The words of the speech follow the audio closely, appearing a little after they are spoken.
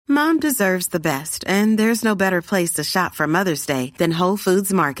Mom deserves the best, and there's no better place to shop for Mother's Day than Whole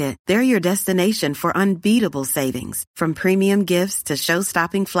Foods Market. They're your destination for unbeatable savings, from premium gifts to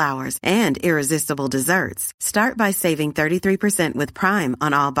show-stopping flowers and irresistible desserts. Start by saving 33% with Prime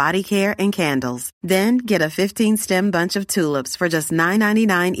on all body care and candles. Then get a 15-stem bunch of tulips for just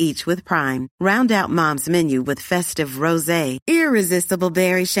 $9.99 each with Prime. Round out Mom's menu with festive rosé, irresistible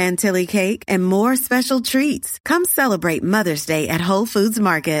berry chantilly cake, and more special treats. Come celebrate Mother's Day at Whole Foods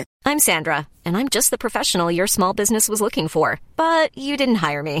Market. I'm Sandra, and I'm just the professional your small business was looking for. But you didn't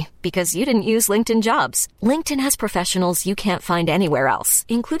hire me because you didn't use LinkedIn Jobs. LinkedIn has professionals you can't find anywhere else,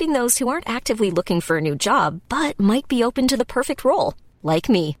 including those who aren't actively looking for a new job, but might be open to the perfect role, like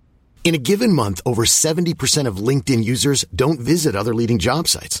me. In a given month, over 70% of LinkedIn users don't visit other leading job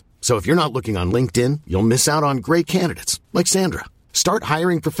sites. So if you're not looking on LinkedIn, you'll miss out on great candidates, like Sandra. Start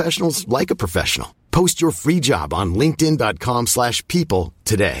hiring professionals like a professional. Post your free job on linkedin.com/people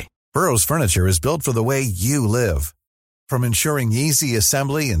today. Burrow's furniture is built for the way you live. From ensuring easy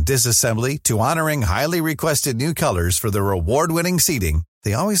assembly and disassembly to honoring highly requested new colors for their award-winning seating,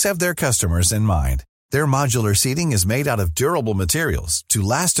 they always have their customers in mind. Their modular seating is made out of durable materials to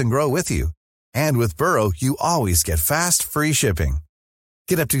last and grow with you. And with Burrow, you always get fast, free shipping.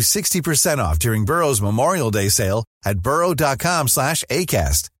 Get up to 60% off during Burrow's Memorial Day sale at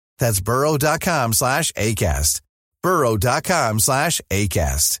burrow.com/ACAST. That's burrow.com/ACAST.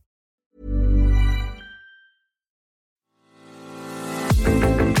 burrow.com/ACAST.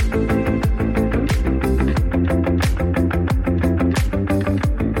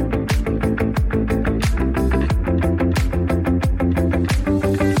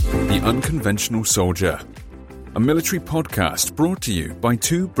 The Unconventional Soldier, a military podcast brought to you by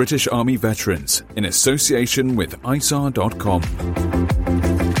two British Army veterans in association with ISAR.com.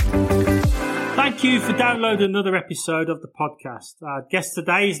 Thank you for downloading another episode of the podcast. Our guest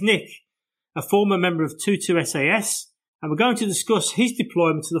today is Nick, a former member of 22 SAS, and we're going to discuss his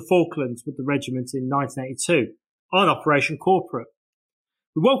deployment to the Falklands with the regiment in 1982 on Operation Corporate.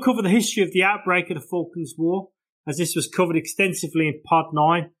 We won't cover the history of the outbreak of the Falklands War, as this was covered extensively in Pod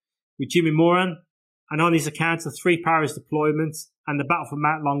 9 with Jimmy Moran, and on his account of 3 Paris deployments and the Battle for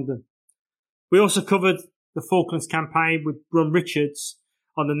Mount Longdon. We also covered the Falklands campaign with Brum Richards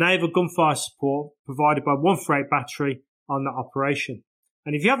on the naval gunfire support provided by one freight battery on that operation.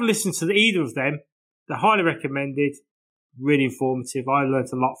 And if you haven't listened to either of them, they're highly recommended, really informative. I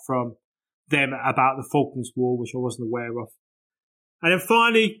learned a lot from them about the Falklands War, which I wasn't aware of. And then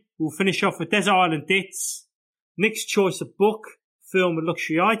finally, we'll finish off with Desert Island Dits, Nick's choice of book, film and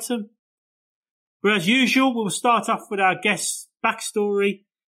luxury item. But as usual, we'll start off with our guest's backstory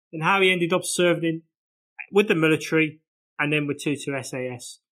and how he ended up serving with the military and then with 22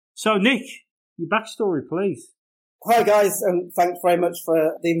 SAS. So, Nick, your backstory, please. Hi, guys, and thanks very much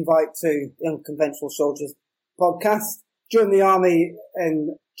for the invite to the Unconventional Soldiers podcast. Joined the Army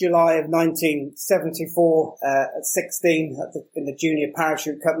in July of 1974 at 16 in the Junior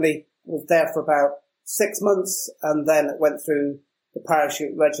Parachute Company. Was there for about 6 months and then went through the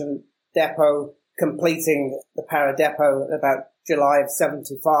Parachute Regiment Depot, completing the Para Depot in about July of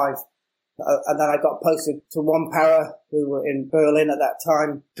 75. And then I got posted to 1 Para, who were in Berlin at that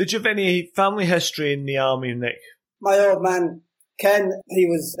time. Did you have any family history in the army, Nick? My old man, Ken, he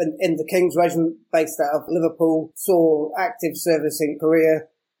was in the King's Regiment based out of Liverpool, saw active service in Korea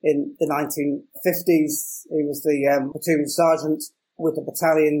in the 1950s. He was the platoon sergeant with the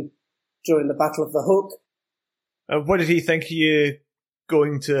battalion during the Battle of the Hook. What did he think of you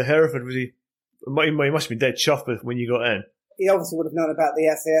going to Hereford? He must have been dead chuffed with when you got in. He obviously would have known about the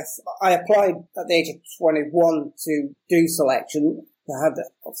SAS. I applied at the age of 21 to do selection. I had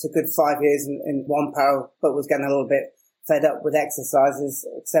obviously a good 5 years in 1 Para, but was getting a little bit fed up with exercises,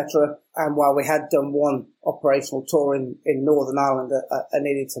 etc. And while we had done 1 operational tour in Northern Ireland, I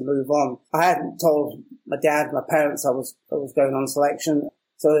needed to move on. I hadn't told my dad, my parents, I was going on selection.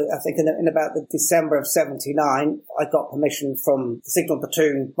 So I think in about the December of 79, I got permission from the Signal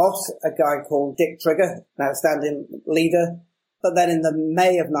Platoon boss, a guy called Dick Trigger, an outstanding leader. But then in the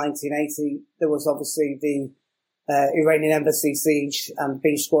May of 1980, there was obviously the Iranian embassy siege, and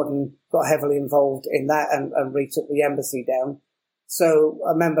B Squadron got heavily involved in that and retook the embassy down. So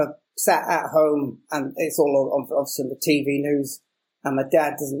I remember sat at home, and it's all obviously on the TV news, and my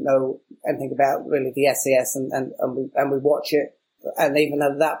dad doesn't know anything about really the SAS, and we watch it. And even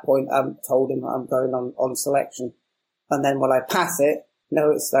at that point, I told him I'm going on selection. And then when I pass it,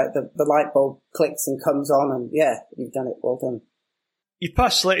 it's like the light bulb clicks and comes on, and yeah, you've done it, well done. You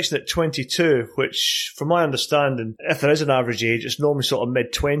passed selection at 22, which, from my understanding, if there is an average age, it's normally sort of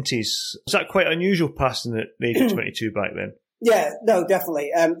mid-20s. Is that quite unusual passing at the age of 22 back then? Yeah, no,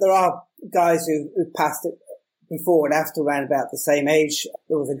 definitely. There are guys who passed it before and after around about the same age.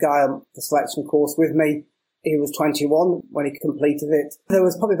 There was a guy on the selection course with me. He was 21 when he completed it. There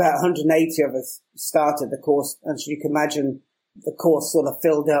was probably about 180 of us started the course, and so you can imagine the course sort of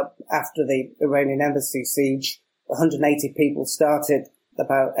filled up after the Iranian embassy siege. 180 people started,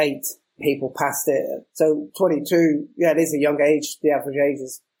 about 8 people passed it. So 22, yeah, it is a young age. The average age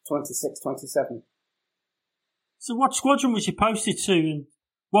is 26, 27. So what squadron was you posted to, and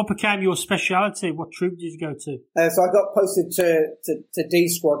what became your speciality? What troop did you go to? So I got posted to D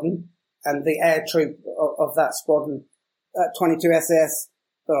Squadron, and the air troop of that squadron, 22 SAS.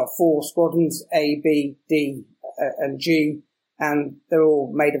 There are 4 squadrons, A, B, D, and G, and they're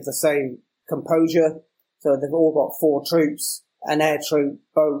all made of the same composure. So they've all got 4 troops, an air troop,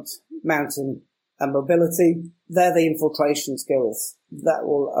 boat, mountain, and mobility. They're the infiltration skills that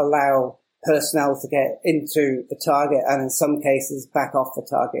will allow personnel to get into the target and in some cases back off the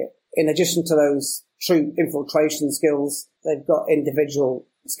target. In addition to those troop infiltration skills, they've got individual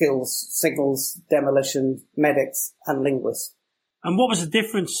skills, signals, demolition, medics, and linguists. And what was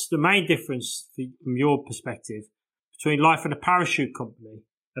the main difference from your perspective between life in a parachute company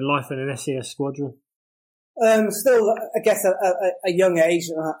and life in an SAS squadron? Still, I guess, a young age.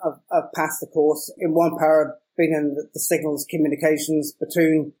 I've passed the course. In one para, been in the signals communications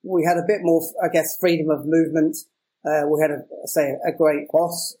platoon. We had a bit more, I guess, freedom of movement. We had a great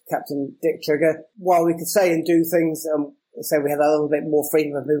boss, Captain Dick Trigger. While we could say and do things, we had a little bit more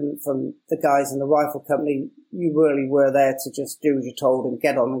freedom of movement from the guys in the rifle company. You really were there to just do as you're told and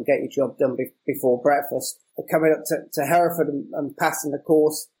get on and get your job done before breakfast. But coming up to Hereford and passing the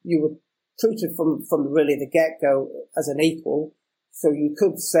course, you were treated from really the get-go as an equal. So you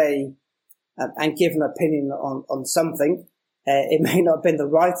could say and give an opinion on something. It may not have been the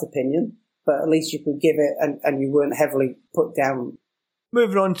right opinion, but at least you could give it and you weren't heavily put down.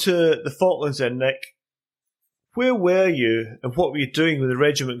 Moving on to the Falklands then, Nick. Where were you and what were you doing when the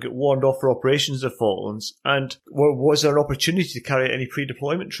regiment got warned off for operations in the Falklands? And was there an opportunity to carry out any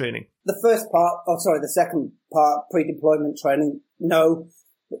pre-deployment training? The second part, pre-deployment training, no.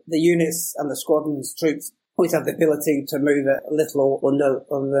 The units and the squadrons, troops always have the ability to move at little or no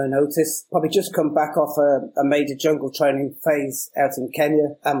notice. Probably just come back off a major jungle training phase out in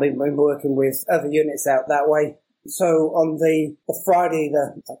Kenya, and we've been working with other units out that way. So on the Friday,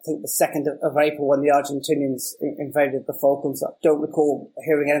 I think the 2nd of April, when the Argentinians invaded the Falklands, I don't recall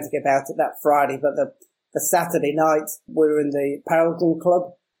hearing anything about it that Friday, but the Saturday night, we were in the Paradise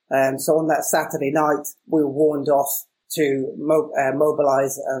Club. So on that Saturday night, we were warned off to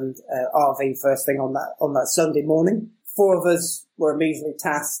mobilise and RV first thing on that Sunday morning. 4 of us were immediately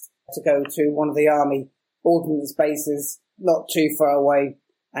tasked to go to one of the Army ordnance bases not too far away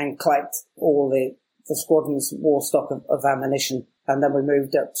and collect all the squadron's war stock of ammunition. And then we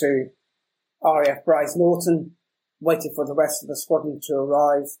moved up to RAF Bryce Norton, waited for the rest of the squadron to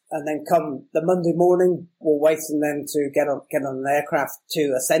arrive. And then come the Monday morning, we're waiting then to get on an aircraft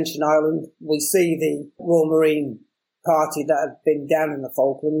to Ascension Island. We see the Royal Marine party that had been down in the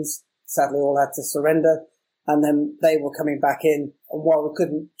Falklands, sadly all had to surrender, and then they were coming back in, and while we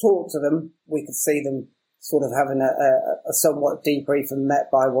couldn't talk to them, we could see them sort of having a somewhat debrief and met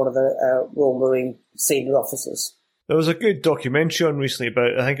by one of the Royal Marine senior officers. There was a good documentary on recently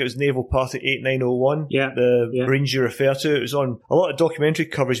about, I think it was Naval Party 8901, Marines you refer to. It was on a lot of documentary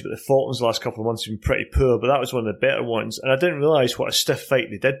coverage about the Falklands the last couple of months have been pretty poor, but that was one of the better ones, and I didn't realise what a stiff fight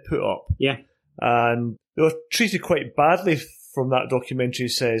they did put up. Yeah. And they were treated quite badly from that documentary,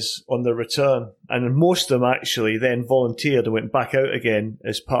 says, on their return. And most of them actually then volunteered and went back out again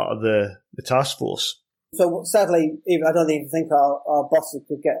as part of the task force. So sadly, I don't even think our bosses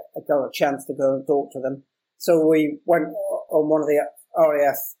could get a chance to go and talk to them. So we went on one of the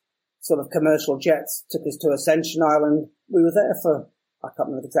RAF sort of commercial jets, took us to Ascension Island. We were there for, I can't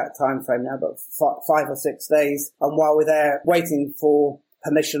remember the exact time frame now, but 5 or 6 days. And while we're there waiting for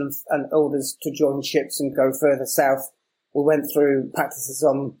permission and orders to join ships and go further south, we went through practices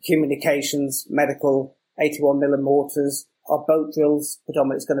on communications, medical, 81mm mortars. Our boat drills,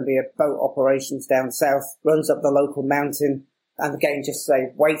 predominantly it's going to be a boat operations down south, runs up the local mountain, and again just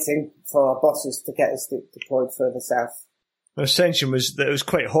waiting for our bosses to get us deployed further south. Ascension it was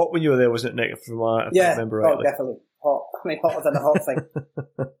quite hot when you were there, wasn't it, Nick? If I remember rightly. Definitely hot. I mean, hotter than a hot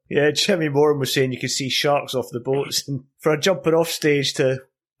thing. Yeah, Jimmy Moran was saying you could see sharks off the boats, and for a jumping off stage to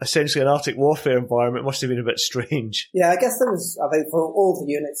essentially an Arctic warfare environment, it must have been a bit strange. Yeah, I guess there was, I think, for all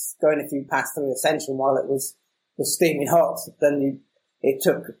the units going, if you passed through Ascension while it was steaming hot, then it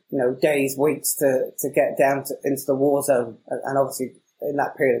took days, weeks to get down into the war zone, and obviously in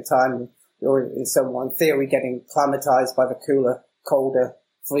that period of time you're in somewhat, in theory, getting climatised by the cooler, colder,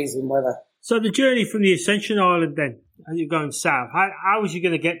 freezing weather. So the journey from the Ascension Island then, as you're going south, how was you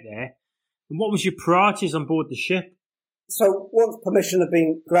going to get there? And what was your priorities on board the ship? So once permission had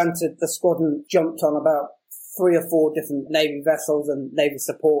been granted, the squadron jumped on about 3 or 4 different Navy vessels and Navy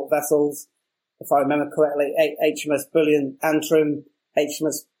support vessels. If I remember correctly, HMS Brilliant Antrim,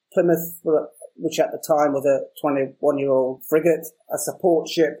 HMS Plymouth, which at the time was a 21-year-old frigate, a support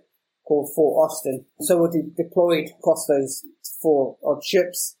ship called Fort Austin. So we deployed across those 4 odd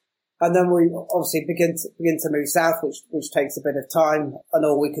ships. And then we obviously begin to move south, which takes a bit of time. And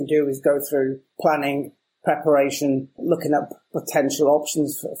all we can do is go through planning, preparation, looking at potential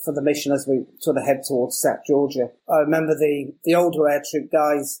options for the mission as we sort of head towards South Georgia. I remember the older air troop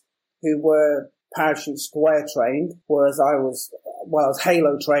guys who were parachute square trained, whereas I was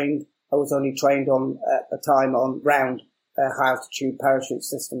Halo trained. I was only trained at the time on round high altitude parachute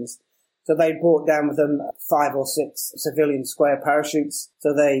systems. So they brought down with them 5 or 6 civilian square parachutes.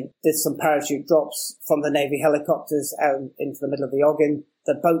 So they did some parachute drops from the Navy helicopters out into the middle of the Ogden.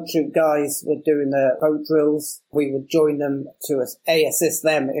 The boat troop guys were doing the boat drills. We would join them to assist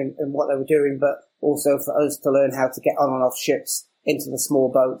them in what they were doing, but also for us to learn how to get on and off ships into the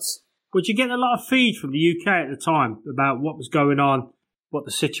small boats. Would you get a lot of feed from the UK at the time about what was going on, what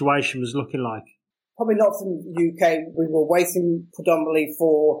the situation was looking like? Probably not from the UK. We were waiting predominantly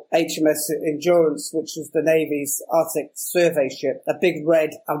for HMS Endurance, which was the Navy's Arctic survey ship, a big red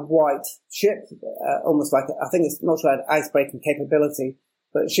and white ship, almost like, I think it's not sure it had icebreaking capability,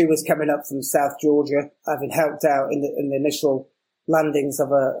 but she was coming up from South Georgia, having helped out in the initial landings of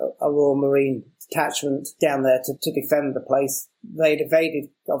a Royal Marine detachment down there to defend the place. They'd evaded,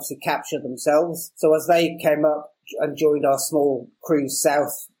 obviously captured themselves. So as they came up and joined our small cruise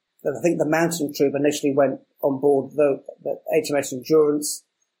south, I think the mountain troop initially went on board the HMS Endurance.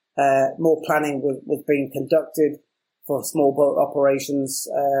 More planning was being conducted for small boat operations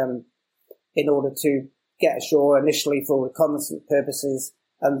in order to get ashore initially for reconnaissance purposes,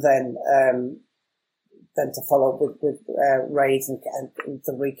 and then to follow up with raids and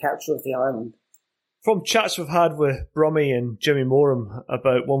the recapture of the island. From chats we've had with Brummy and Jimmy Moram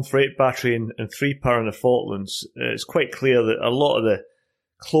about 1 freight battery and 3 power in the Falklands, it's quite clear that a lot of the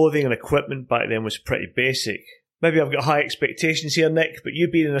clothing and equipment back then was pretty basic. Maybe I've got high expectations here, Nick, but you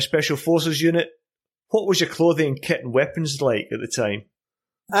being in a Special Forces unit, what was your clothing, kit and weapons like at the time?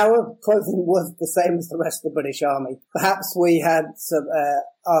 Our clothing was the same as the rest of the British Army. Perhaps we had some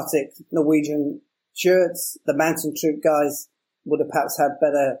Arctic Norwegian shirts. The mountain troop guys would have perhaps had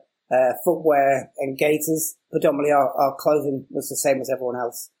better footwear and gaiters. Predominantly our clothing was the same as everyone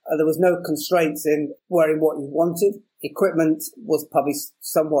else. There was no constraints in wearing what you wanted. Equipment was probably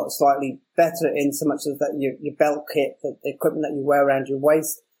somewhat slightly better in so much as that your belt kit, the equipment that you wear around your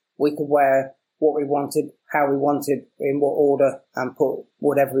waist, we could wear what we wanted, how we wanted, in what order, and put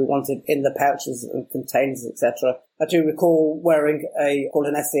whatever we wanted in the pouches and containers, etc. I do recall wearing called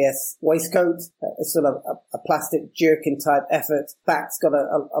an SAS waistcoat, a sort of a plastic jerkin type effort. Back's got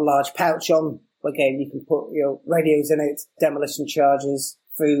a large pouch on. Again, you can put your radios in it, demolition charges,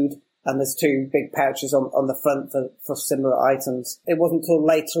 food, and there's 2 big pouches on the front for similar items. It wasn't until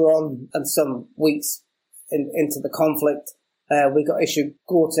later on, and some weeks into the conflict, we got issued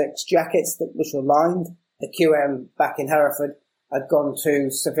Gore-Tex jackets which were lined. The QM back in Hereford had gone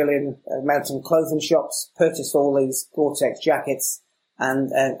to civilian mountain clothing shops, purchased all these Gore-Tex jackets, and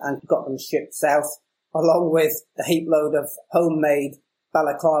got them shipped south, along with a heap load of homemade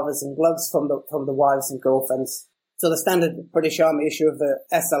balaclavas and gloves from the wives and girlfriends. So the standard British Army issue of the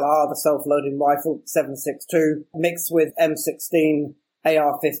SLR, the self-loading rifle 7.62, mixed with M16,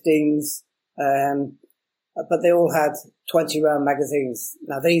 AR-15s, but they all had 20-round magazines.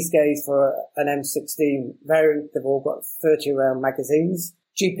 Now these days for an M16 variant, they've all got 30-round magazines.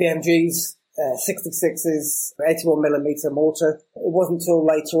 GPMGs, 66s, 81mm mortar. It wasn't until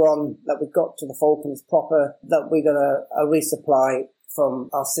later on that we got to the Falklands proper that we got a resupply from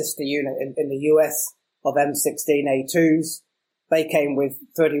our sister unit in the US of M16A2s. They came with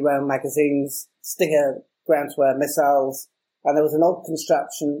 30-round magazines, Stinger ground-to-air missiles, and there was an old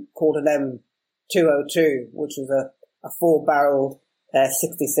construction called an M202, which was a 4-barreled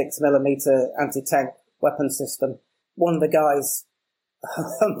 66mm anti-tank weapon system. One of the guys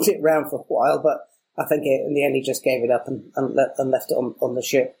humped it round for a while, but I think in the end he just gave it up and left it on the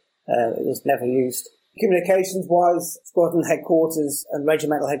ship. It was never used. Communications-wise, squadron headquarters and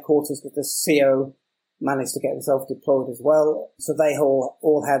regimental headquarters with the CO managed to get themselves deployed as well. So they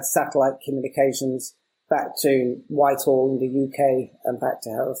all had satellite communications back to Whitehall in the UK and back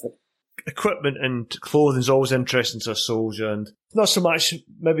to Hereford. equipment and clothing is always interesting to a soldier, and not so much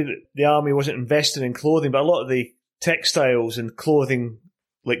maybe the army wasn't investing in clothing, but a lot of the textiles and clothing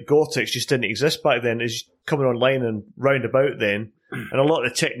like Gore-Tex just didn't exist back then. It's coming online and roundabout then, and a lot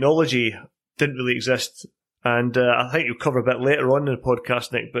of the technology didn't really exist. And I think you'll cover a bit later on in the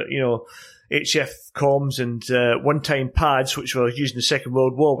podcast, Nick, but, HF comms and one-time pads, which were used in the Second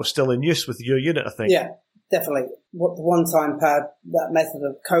World War, were still in use with your unit, I think. Yeah, definitely. What the one-time pad, that method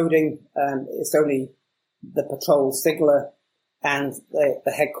of coding, it's only the patrol signaller and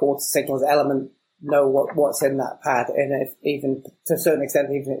the headquarters signals element know what's in that pad. And if even to a certain extent,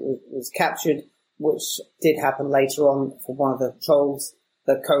 even if it was captured, which did happen later on for one of the patrols,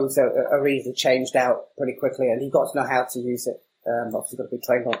 the codes are easily changed out pretty quickly, and you've got to know how to use it. Obviously, you've got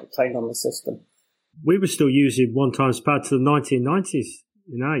to be trained on the system. We were still using one-time pad to the 1990s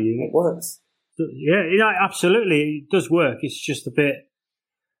in our unit. It works. Yeah, absolutely. It does work. It's just a bit...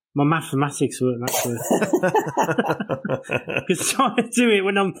 My mathematics weren't actually. Because trying to do it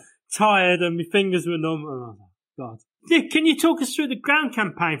when I'm tired and my fingers were numb. Oh, God. Nick, can you talk us through the ground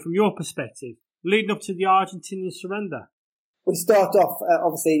campaign from your perspective, leading up to the Argentinian surrender? We start off,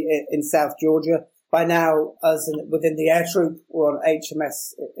 obviously, in South Georgia. By now, within the air troop, we're on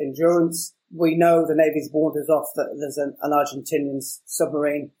HMS Endurance. We know the Navy's warned us off that there's an Argentinian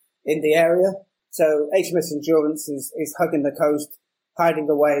submarine in the area. So HMS Endurance is hugging the coast, hiding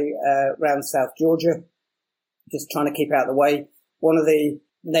away around South Georgia, just trying to keep out of the way. One of the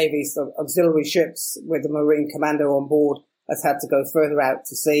Navy's auxiliary ships with the Marine Commando on board has had to go further out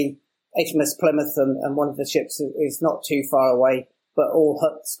to sea. HMS Plymouth and one of the ships is not too far away, but all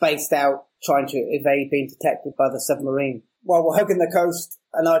spaced out, trying to evade being detected by the submarine. While we're hugging the coast,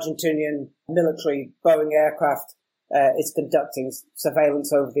 an Argentinian military Boeing aircraft is conducting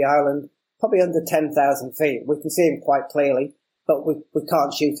surveillance over the island, probably under 10,000 feet. We can see him quite clearly, but we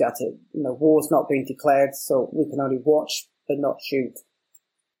can't shoot at it. War's not been declared, so we can only watch but not shoot.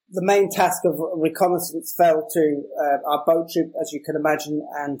 The main task of reconnaissance fell to our boat troop, as you can imagine,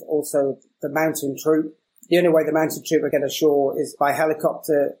 and also the mountain troop. The only way the mountain troop will get ashore is by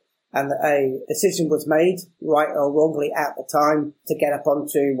helicopter, and a decision was made, right or wrongly at the time, to get up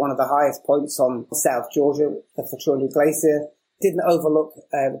onto one of the highest points on South Georgia, the Fortuny Glacier. Didn't overlook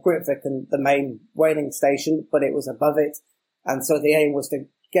Grytvik and the main whaling station, but it was above it. And so the aim was to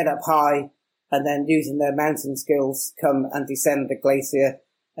get up high and then, using their mountain skills, come and descend the glacier,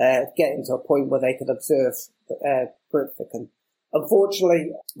 getting to a point where they could observe Grytvik.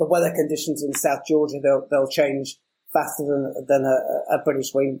 Unfortunately, the weather conditions in South Georgia, they'll change faster than a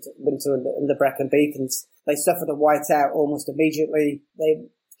British winter in the Brecon Beacons. They suffered a whiteout almost immediately. They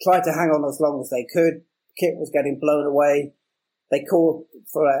tried to hang on as long as they could. Kit was getting blown away. They called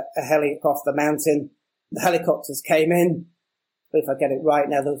for a heli off the mountain. The helicopters came in. But if I get it right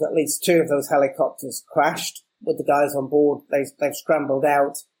now, there was at least 2 of those helicopters crashed with the guys on board. They've scrambled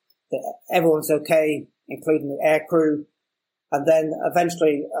out. Everyone's okay, including the air crew. And then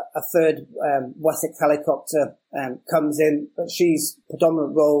eventually a third Wessex helicopter comes in, but she's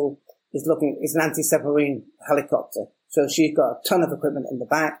predominant role is an anti-submarine helicopter. So she's got a ton of equipment in the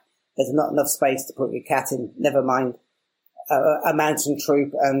back. There's not enough space to put your cat in, never mind a mountain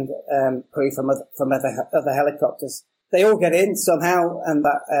troop and crew from other helicopters. They all get in somehow, and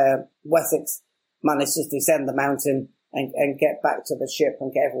that Wessex manages to descend the mountain and get back to the ship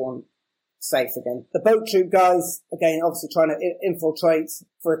and get everyone safe again. The boat troop guys, again, obviously trying to infiltrate.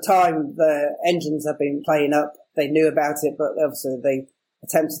 For a time, the engines have been playing up. They knew about it, but obviously they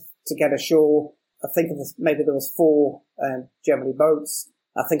attempted to get ashore. I think maybe there was 4 Gemini boats.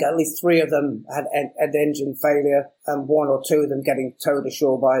 I think at least 3 of them had engine failure, and 1 or 2 of them getting towed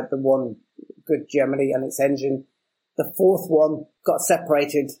ashore by the one good Gemini and its engine. The 4th one got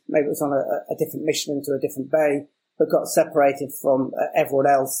separated. Maybe it was on a different mission into a different bay, but got separated from everyone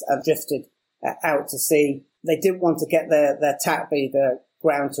else and drifted out to sea. They didn't want to get their TACB, the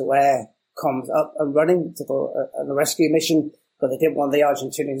ground-to-air comms, up and running to go on a rescue mission, but they didn't want the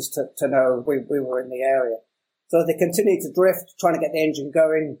Argentinians to know we were in the area. So they continued to drift, trying to get the engine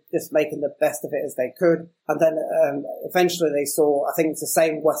going, just making the best of it as they could. And then eventually they saw, I think it's the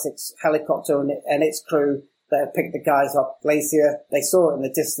same Wessex helicopter and its crew that had picked the guys off Glacier. They saw it in the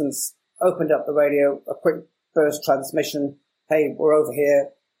distance, opened up the radio, a quick burst transmission. Hey, we're over here.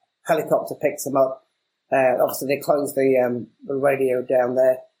 Helicopter picks them up. Obviously, they closed the radio down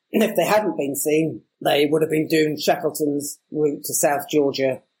there. And if they hadn't been seen, they would have been doing Shackleton's route to South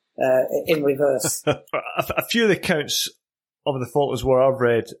Georgia in reverse. A few of the accounts of the Falklands War I've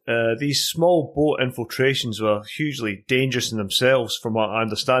read, these small boat infiltrations were hugely dangerous in themselves, from what I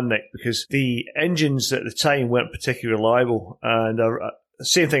understand, Nick, because the engines at the time weren't particularly reliable, and The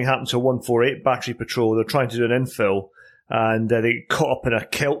same thing happened to 148 Battery Patrol. They're trying to do an infill, and they caught up in a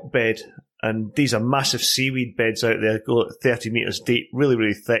kelp bed. And these are massive seaweed beds out there, go 30 metres deep, really,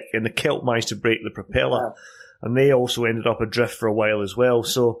 really thick. And the kelp managed to break the propeller. Wow. And they also ended up adrift for a while as well.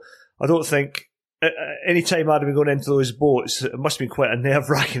 So I don't think any time I'd been going into those boats, it must have been quite a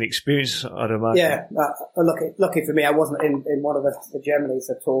nerve-wracking experience, I'd imagine. Yeah, lucky for me, I wasn't in one of the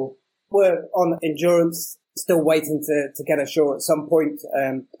Germanys at all. We're on Endurance, still waiting to get ashore at some point,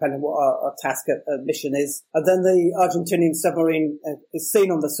 depending on what our task at mission is. And then the Argentinian submarine is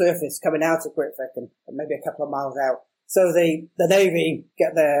seen on the surface coming out of Grytviken, maybe a couple of miles out. So the Navy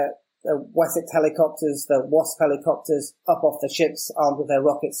get the Wessex helicopters, the Wasp helicopters up off the ships armed with their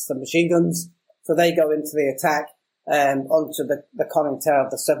rockets and machine guns. So they go into the attack, onto the conning tower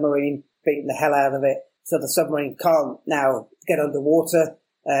of the submarine, beating the hell out of it. So the submarine can't now get underwater,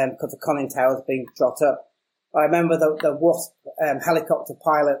 because the conning tower is being shot up. I remember the Wasp helicopter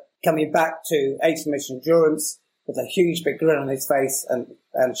pilot coming back to HMS Endurance with a huge big grin on his face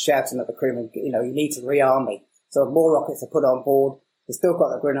and shouting at the crewmen, you need to rearm me. So more rockets are put on board. He's still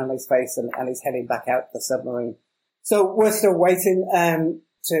got the grin on his face and he's heading back out to the submarine. So we're still waiting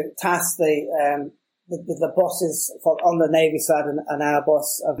to task the bosses on the Navy side and our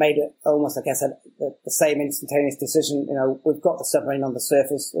boss have made it almost, I guess, the same instantaneous decision. We've got the submarine on the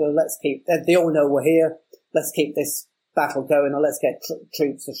surface. Let's keep, they all know we're here. Let's keep this battle going, or let's get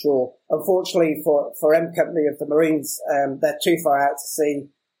troops ashore. Unfortunately for M Company of the Marines, they're too far out to sea,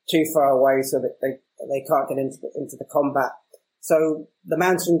 too far away, so that they can't get into the combat. So the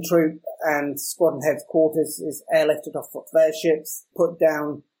mountain troop and squadron headquarters is airlifted off of their ships, put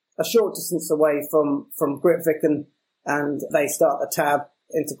down a short distance away from Grytviken, and they start the tab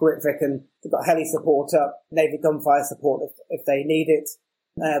into Grytviken. They've got heli support up, Navy gunfire support if they need it.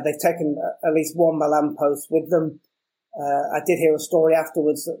 They've taken at least one Milan post with them. I did hear a story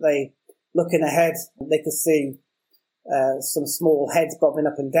afterwards that they, looking ahead, they could see some small heads bobbing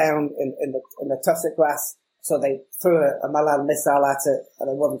up and down in the tussock grass. So they threw a Milan missile at it, and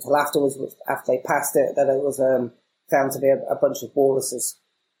it wasn't until afterwards, after they passed it, that it was found to be a bunch of walruses.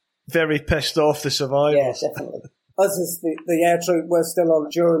 Very pissed off, the survivors. Yeah, definitely. Us as the air troop, we're still on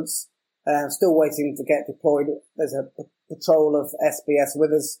Endurance, still waiting to get deployed. There's a patrol of SBS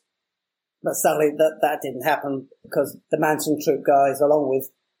with us, but sadly that didn't happen because the mountain troop guys, along with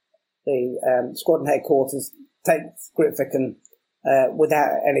the squadron headquarters, take Grytviken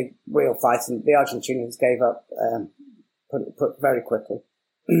without any real fighting. The Argentinians gave up put very quickly.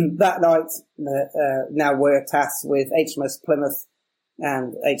 That night, now we're tasked with HMS Plymouth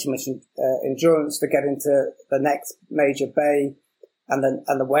and HMS Endurance to get into the next major bay and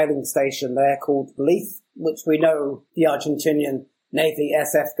the whaling station there called Leith, which we know the Argentinian Navy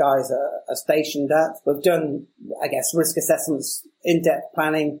SF guys are stationed at. We've done, I guess, risk assessments, in-depth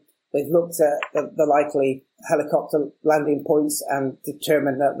planning. We've looked at the likely helicopter landing points and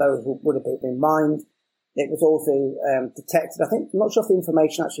determined that those would have been mined. It was also detected. I'm not sure if the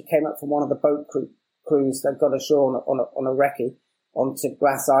information actually came up from one of the boat crews that got ashore on a recce onto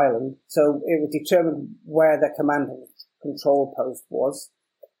Grass Island. So it was determined where the command and control post was.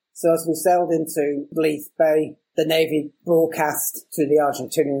 So as we sailed into Leith Bay, the Navy broadcast to the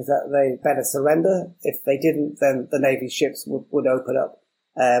Argentinians that they better surrender. If they didn't, then the Navy ships would open up.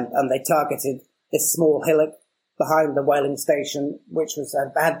 And they targeted this small hillock behind the whaling station, which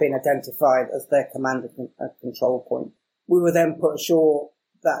had been identified as their command and control point. We were then put ashore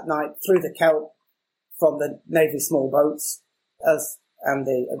that night through the kelp from the Navy small boats, and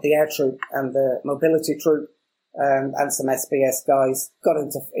the air troop and the mobility troop, and some SBS guys got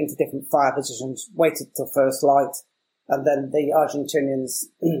into different fire positions, waited till first light, and then the Argentinians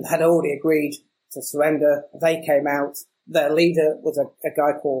had already agreed to surrender. They came out. Their leader was a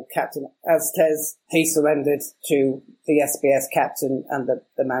guy called Captain Azquez. He surrendered to the SBS captain and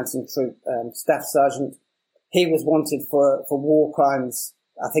the mountain troop staff sergeant. He was wanted for war crimes,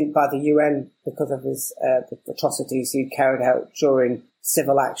 I think, by the UN because of his the atrocities he carried out during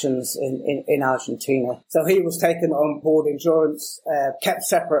civil actions in Argentina. So he was taken on board Endurance, kept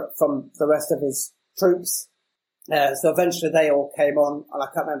separate from the rest of his troops. So eventually they all came on, and I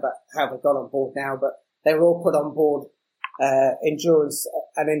can't remember how they got on board now, but they were all put on board Endurance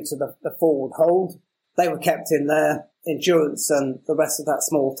and into the forward hold. They were kept in there. Endurance and the rest of that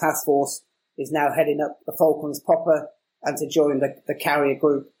small task force is now heading up the Falklands proper and to join the carrier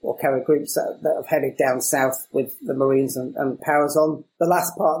group or carrier groups that have headed down south with the Marines and powers on. The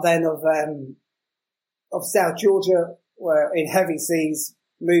last part then of South Georgia were in heavy seas,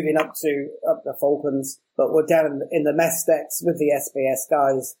 moving up the Falklands, but we're down in the mess decks with the SBS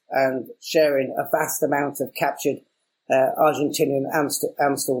guys and sharing a vast amount of captured Argentinian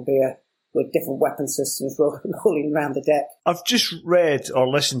Amstel beer with different weapon systems rolling around the deck. I've just read or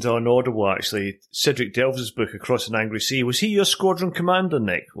listened on Audible, actually, Cedric Delves' book, Across an Angry Sea. Was he your squadron commander,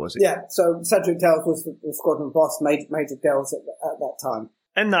 Nick, was he? Yeah, so Cedric Delves was the squadron boss, Major Delves at that time.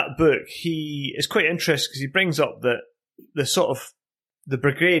 In that book, it's quite interesting because he brings up that the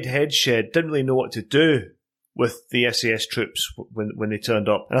brigade headshed didn't really know what to do with the SAS troops when they turned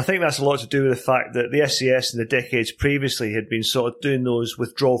up. And I think that's a lot to do with the fact that the SAS in the decades previously had been sort of doing those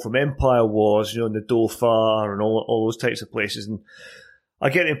withdrawal from empire wars, in the Dauphin and all those types of places. And I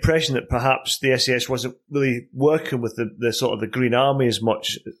get the impression that perhaps the SAS wasn't really working with the sort of the Green Army as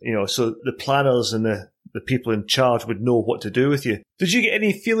much, so the planners and the people in charge would know what to do with you. Did you get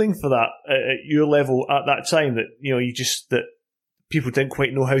any feeling for that at your level at that time, that, that people didn't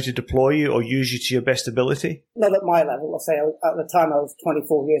quite know how to deploy you or use you to your best ability? Not at my level. I'll say at the time I was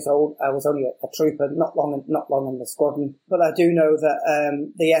 24 years old. I was only a trooper, not long in the squadron. But I do know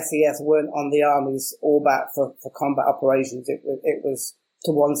that the SAS weren't on the Army's all back for combat operations. It was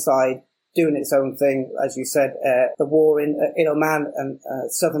to one side, doing its own thing. As you said, the war in Oman and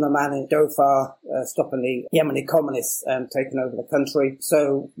southern Oman in Dhofar, stopping the Yemeni communists taking over the country.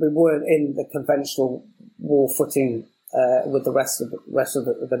 So we weren't in the conventional war footing with the rest of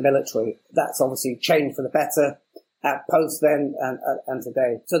the military. That's obviously changed for the better at post then and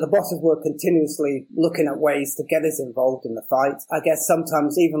today. So the bosses were continuously looking at ways to get us involved in the fight. I guess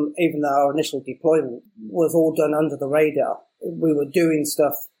sometimes even though our initial deployment was all done under the radar, we were doing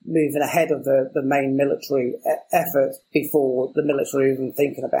stuff moving ahead of the main military effort before the military were even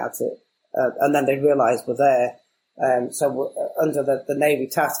thinking about it. And then they realised we're there. So we're under the Navy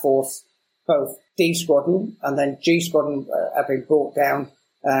Task Force, both D Squadron and then G Squadron have been brought down,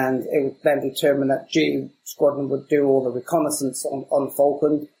 and it was then determined that G Squadron would do all the reconnaissance on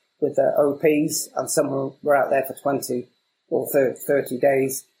Falkland with their OPs, and some were out there for 20 or 30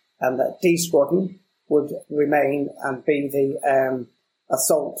 days, and that D Squadron would remain and be the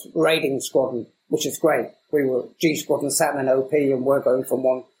assault raiding squadron, which is great. G Squadron sat in an OP and we're going from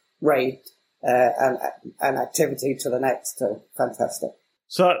one raid and activity to the next. So fantastic.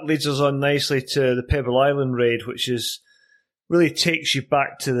 So that leads us on nicely to the Pebble Island raid, which really takes you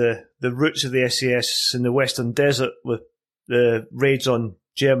back to the roots of the SAS in the Western Desert, with the raids on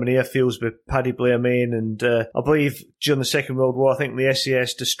German airfields with Paddy Blair, Maine, and I believe during the Second World War, I think the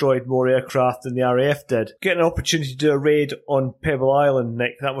SAS destroyed more aircraft than the RAF did. Getting an opportunity to do a raid on Pebble Island,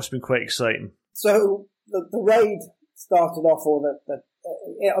 Nick, that must have been quite exciting. So the raid started off,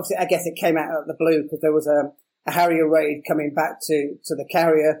 obviously I guess it came out of the blue because there was a Harrier raid coming back to the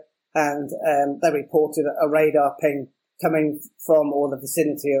carrier, and they reported a radar ping coming from or the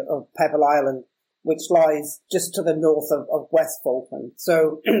vicinity of Pebble Island, which lies just to the north of West Falkland.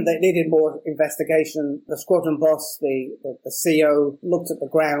 So they needed more investigation. The squadron boss, the CO, looked at the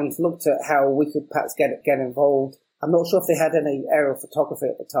ground, looked at how we could perhaps get involved. I'm not sure if they had any aerial photography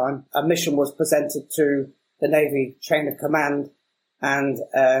at the time. A mission was presented to the Navy chain of command, and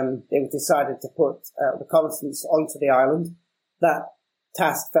it was decided to put reconnaissance onto the island. That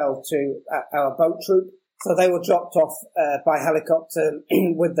task fell to our boat troop. So they were dropped off by helicopter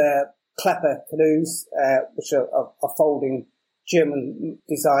with their Klepper canoes, which are folding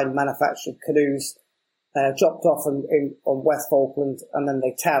German-designed manufactured canoes, dropped off on West Falkland, and then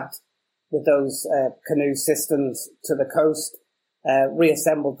they tabbed with those canoe systems to the coast,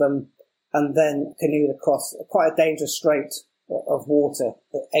 reassembled them, and then canoed across quite a dangerous strait of water.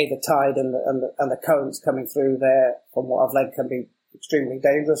 The tide and the currents coming through there, from what I've read, can be extremely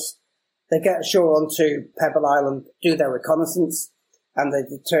dangerous. They get ashore onto Pebble Island, do their reconnaissance, and they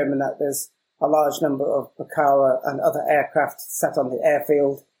determine that there's a large number of Bukhara and other aircraft sat on the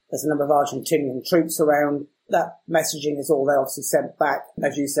airfield. There's a number of Argentinian troops around. That messaging is all obviously sent back,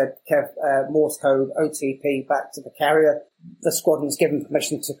 as you said, Kev, Morse code, OTP, back to the carrier. The squadron's given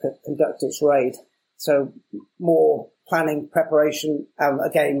permission to conduct its raid. So more planning, preparation,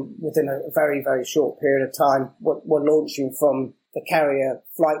 again, within a very, very short period of time, we're launching from the carrier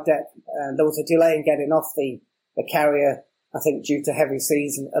flight deck. And there was a delay in getting off the carrier, I think due to heavy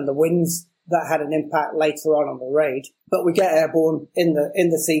seas and the winds. That had an impact later on the raid. But we get airborne in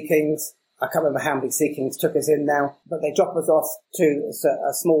the Sea Kings. I can't remember how many Sea Kings took us in now, but they drop us off to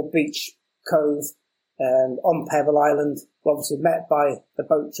a small beach cove on Pebble Island. We're obviously met by the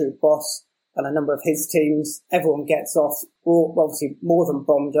boat troop boss and a number of his teams. Everyone gets off. We're obviously more than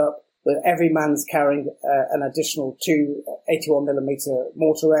bombed up, with every man's carrying an additional 2 81mm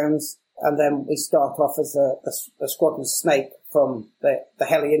mortar rounds. And then we start off as a squadron snake from the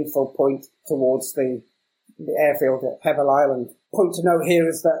heli info point towards the airfield at Pebble Island. point to note here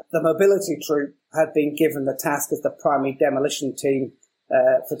is that the mobility troop had been given the task as the primary demolition team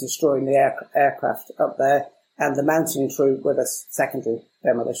for destroying the aircraft up there, and the mountain troop were the secondary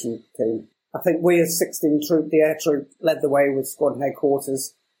demolition team. I think we as 16 troop, the air troop, led the way with squadron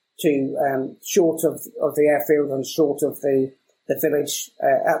headquarters to short of the airfield and short of the village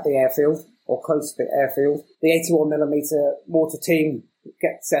at the airfield, or close to the airfield. The 81mm mortar team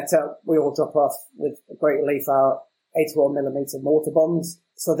get set up. We all drop off with great relief our 81mm mortar bombs.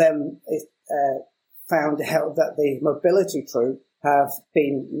 So then it found out that the mobility troop have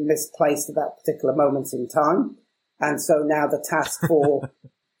been misplaced at that particular moment in time. And so now the task for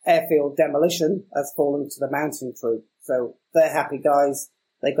airfield demolition has fallen to the mountain troop. So they're happy guys.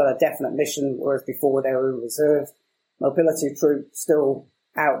 They got a definite mission, whereas before they were in reserve. Mobility troop still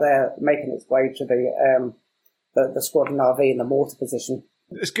out there making its way to the squadron RV in the mortar position.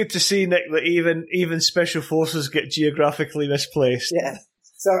 It's good to see, Nick, that even special forces get geographically misplaced. Yeah.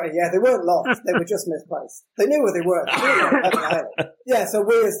 Sorry, yeah, they weren't lost. They were just misplaced. They knew where they were. Yeah, so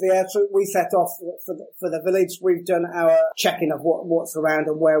we as the air troop, we set off for the village. We've done our checking of what's around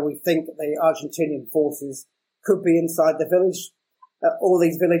and where we think the Argentinian forces could be inside the village. All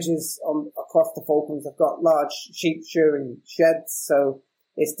these villages across the Falklands have got large sheep shearing sheds, so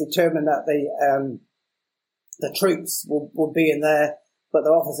it's determined that the troops will be in there, but the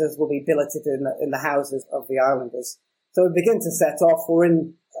officers will be billeted in the houses of the islanders. So we begin to set off. We're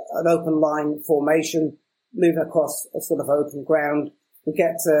in an open line formation, moving across a sort of open ground. We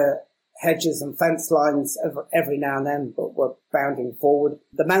get to hedges and fence lines every now and then, but we're bounding forward.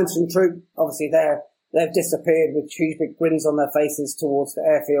 The mountain troop, obviously they've disappeared with huge big grins on their faces towards the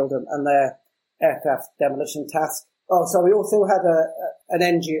airfield and their aircraft demolition task. Oh, so we also had an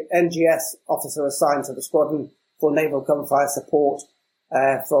NGS officer assigned to the squadron for naval gunfire support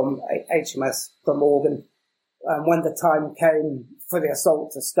from HMS Glamorgan. When the time came for the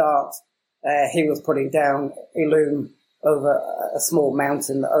assault to start, he was putting down a loom over a small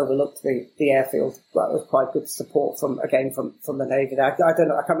mountain that overlooked the airfield. That was quite good support from the Navy. I don't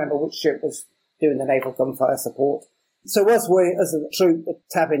know, I can't remember which ship was doing the naval gunfire support. So as a troop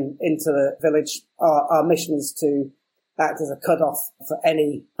tapping into the village, our mission is to act as a cut-off for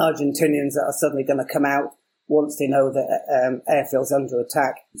any Argentinians that are suddenly going to come out once they know that airfield's under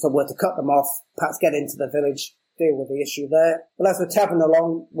attack. So we're to cut them off, perhaps get into the village, deal with the issue there. But as we're tapping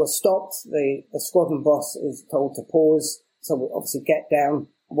along, we're stopped. The squadron boss is told to pause. So we obviously get down,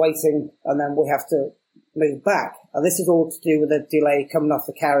 waiting, and then we have to move back. And this is all to do with the delay coming off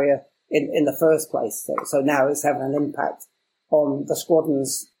the carrier in the first place. So now it's having an impact on the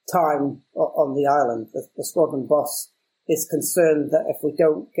squadron's time on the island. The squadron boss is concerned that if we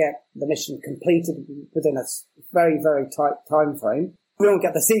don't get the mission completed within a very, very tight time frame, we won't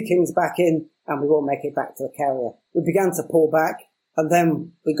get the Sea Kings back in and we won't make it back to the carrier. We began to pull back and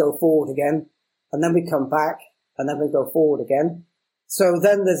then we go forward again and then we come back and then we go forward again. So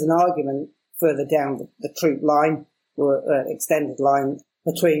then there's an argument further down the troop line or extended line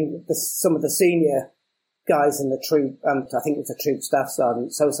between some of the senior guys in the troop and I think it's a troop staff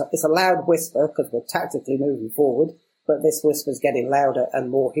sergeant. So it's a loud whisper because we're tactically moving forward. But this whisper's getting louder and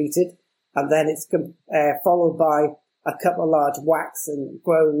more heated. And then it's followed by a couple of large whacks and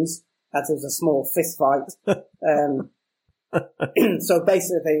groans as there's a small fist fight. So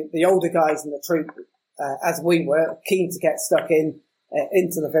basically, the older guys in the troop, as we were, keen to get stuck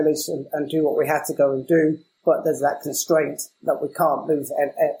into the village and do what we had to go and do. But there's that constraint that we can't move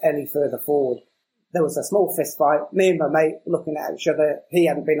any further forward. There was a small fist fight. Me and my mate looking at each other. He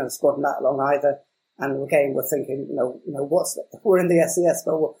hadn't been on the squadron that long either. And again, we're thinking, we're in the SAS,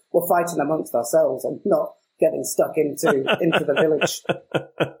 but we're fighting amongst ourselves and not getting stuck into the village.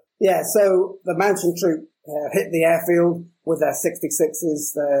 Yeah, so the mountain troop hit the airfield with their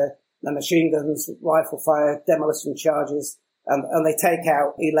 66s, the machine guns, rifle fire, demolition charges, and they take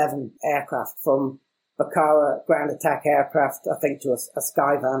out 11 aircraft from Bakara ground attack aircraft, I think, to a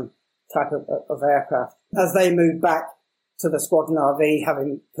Skyvan type of aircraft. As they move back to the squadron RV,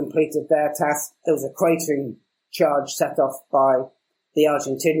 having completed their task, there was a cratering charge set off by the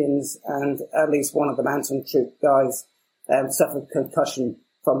Argentinians, and at least one of the mountain troop guys suffered concussion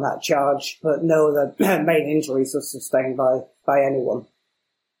from that charge, but no other main injuries were sustained by anyone.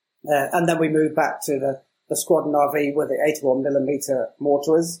 And then we moved back to the squadron RV with the 81mm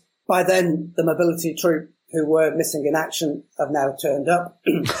mortars. By then, the mobility troop, who were missing in action, have now turned up.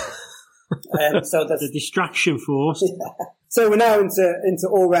 So the distraction force. Yeah. So we're now into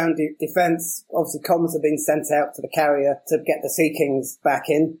all-round defence. Obviously, comms have been sent out to the carrier to get the Sea Kings back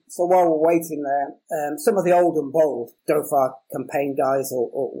in. So while we're waiting there, some of the old and bold Dhofar campaign guys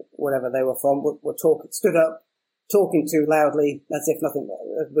or whatever they were from were stood up, talking too loudly as if nothing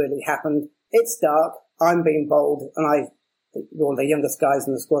had really happened. It's dark. I'm being bold, and one of the youngest guys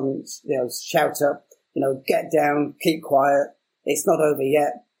in the squadron, shout up, get down, keep quiet. It's not over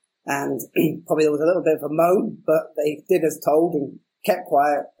yet. And probably there was a little bit of a moan, but they did as told and kept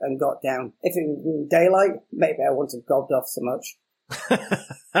quiet and got down. If it was daylight, maybe I wouldn't have gobbed off so much.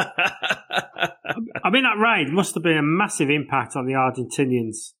 I mean, that raid must have been a massive impact on the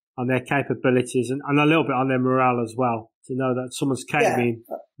Argentinians, on their capabilities, and a little bit on their morale as well, to know that someone's came in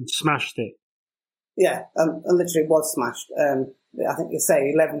and smashed it. Yeah, and literally was smashed. I think you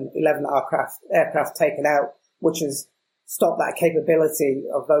say 11 aircraft taken out, which has stopped that capability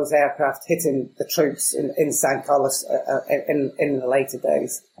of those aircraft hitting the troops in San Carlos in the later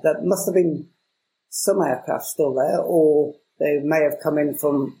days. There must have been some aircraft still there, or they may have come in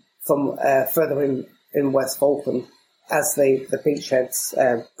from further in West Falkland as the beachheads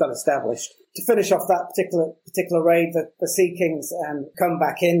got established. To finish off that particular raid, the Sea Kings come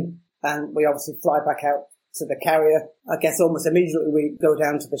back in, and we obviously fly back out to the carrier. I guess almost immediately we go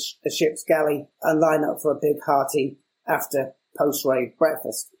down to the ship's galley and line up for a big hearty after post-raid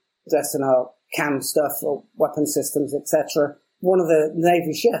breakfast, dressed in our cam stuff or weapon systems, etc. One of the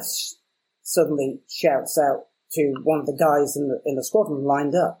Navy chefs suddenly shouts out to one of the guys in the squadron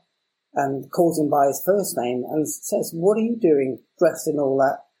lined up and calls him by his first name and says, "What are you doing dressed in all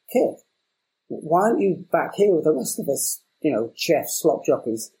that kit? Why aren't you back here with the rest of us, chefs, slop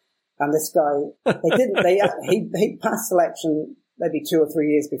jockeys?" And this guy, he passed selection maybe 2 or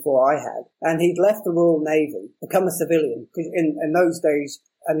 3 years before I had, and he'd left the Royal Navy, become a civilian, because in those days,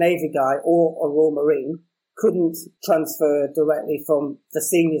 a Navy guy or a Royal Marine couldn't transfer directly from the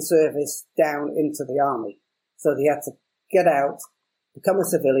senior service down into the army. So they had to get out, become a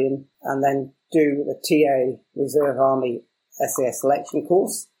civilian, and then do the TA Reserve Army SAS selection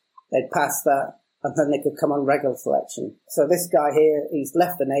course. They'd pass that, and then they could come on regular selection. So this guy here, he's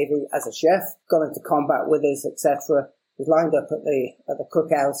left the Navy as a chef, gone into combat with us, etc. He's lined up at the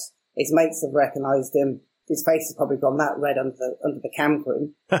cookhouse. His mates have recognised him. His face has probably gone that red under the cam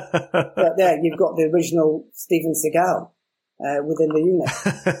cream. But there, you've got the original Steven Seagal within the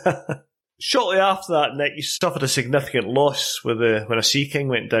unit. Shortly after that, Nick, you suffered a significant loss when a Sea King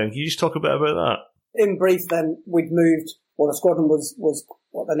went down. Can you just talk a bit about that? In brief, then, we'd moved, the squadron was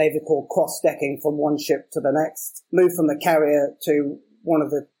what the Navy called cross-decking from one ship to the next, moved from the carrier to one of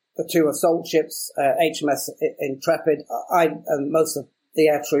the two assault ships, HMS Intrepid. I and most of the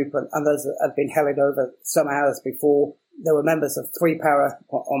air troop and others had been hellied over some hours before. There were members of 3 Para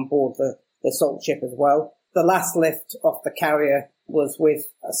on board the assault ship as well. The last lift off the carrier was with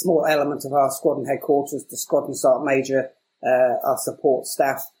a small element of our squadron headquarters, the Squadron Sergeant Major, our support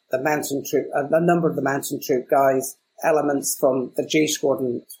staff, the mountain troop, a number of the mountain troop guys, elements from the G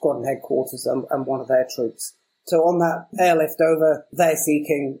squadron headquarters and one of their troops. So on that airlift over, their Sea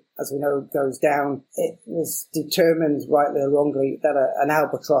King, as we know, goes down. It was determined, rightly or wrongly, that an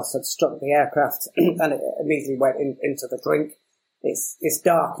albatross had struck the aircraft and it immediately went into the drink. It's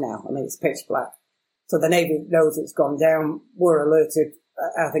dark now. I mean, it's pitch black. So the Navy knows it's gone down. We're alerted,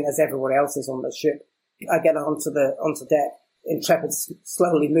 I think, as everyone else is on the ship. I get onto deck. Intrepid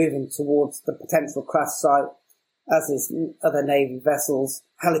slowly moving towards the potential crash site, as is other Navy vessels.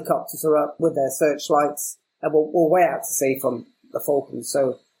 Helicopters are up with their searchlights. And we're way out to sea from the Falklands,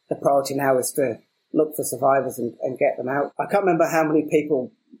 so the priority now is to look for survivors and get them out. I can't remember how many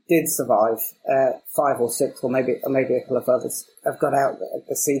people did survive. 5 or 6, or maybe a couple of others have got out at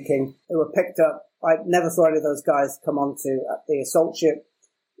the Sea King. They were picked up. I never saw any of those guys come onto the assault ship.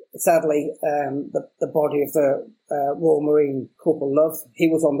 Sadly, the body of the Royal Marine Corporal Love, he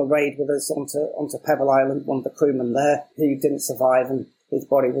was on the raid with us onto Pebble Island, one of the crewmen there. He didn't survive, and his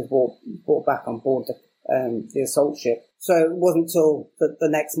body was brought back on board the assault ship. So it wasn't until the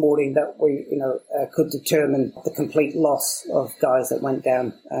next morning that we, could determine the complete loss of guys that went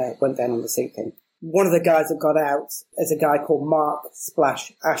down on the Sea King. One of the guys that got out is a guy called Mark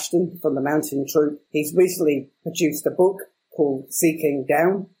Splash Ashton from the Mountain Troop. He's recently produced a book called Sea King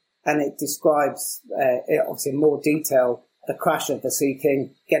Down, and it describes, obviously in more detail, the crash of the Sea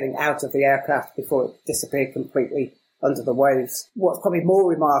King, getting out of the aircraft before it disappeared completely under the waves. What's probably more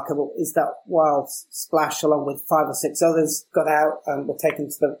remarkable is that while Splash, along with 5 or 6 others, got out and were taken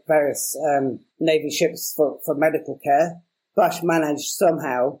to the various Navy ships for medical care, Splash managed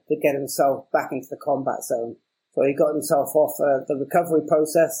somehow to get himself back into the combat zone. So he got himself off the recovery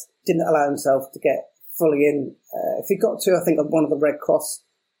process, didn't allow himself to get fully in. If he got to, I think, one of the Red Cross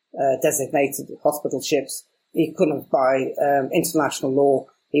designated hospital ships, he couldn't have, by international law,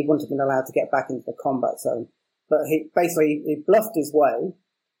 he wouldn't have been allowed to get back into the combat zone. But he bluffed his way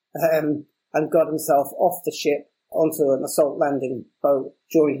and got himself off the ship onto an assault landing boat,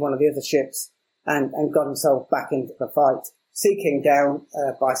 joined one of the other ships, and got himself back into the fight. Sea King down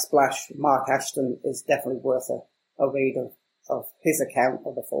by Splash, Mark Ashton, is definitely worth a read of his account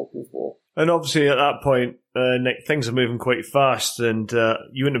of the Falklands War. And obviously at that point, Nick, things are moving quite fast, and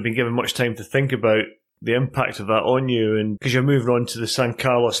you wouldn't have been given much time to think about the impact of that on you, and because you're moving on to the San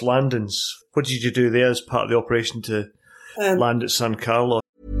Carlos landings. What did you do there as part of the operation to land at San Carlos?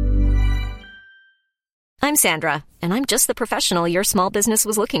 I'm Sandra, and I'm just the professional your small business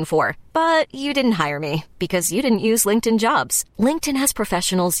was looking for. But you didn't hire me because you didn't use LinkedIn Jobs. LinkedIn has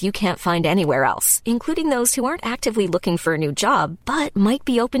professionals you can't find anywhere else, including those who aren't actively looking for a new job, but might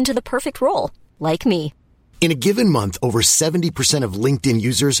be open to the perfect role, like me. In a given month, over 70% of LinkedIn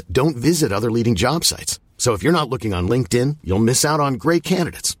users don't visit other leading job sites. So if you're not looking on LinkedIn, you'll miss out on great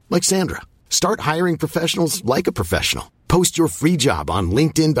candidates like Sandra. Start hiring professionals like a professional. Post your free job on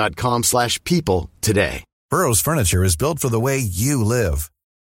linkedin.com/people today. Burrow's furniture is built for the way you live.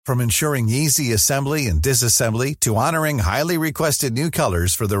 From ensuring easy assembly and disassembly to honoring highly requested new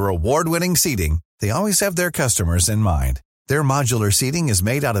colors for their award-winning seating, they always have their customers in mind. Their modular seating is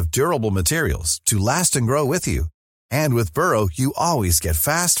made out of durable materials to last and grow with you. And with Burrow, you always get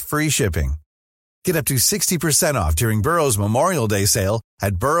fast, free shipping. Get up to 60% off during Burrow's Memorial Day sale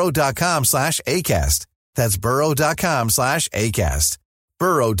at burrow.com/ACAST. That's burrow.com/ACAST.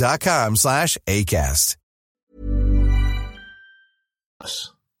 burrow.com/ACAST.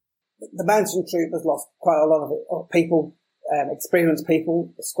 The mountain troop has lost quite a lot of people, experienced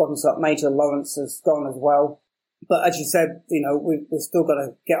people. The Squadron Sergeant Major Lawrence has gone as well. But as you said, we've still got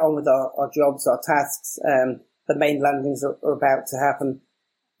to get on with our jobs, our tasks. The main landings are about to happen.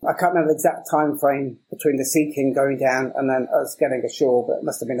 I can't remember the exact time frame between the Sea King going down and then us getting ashore, but it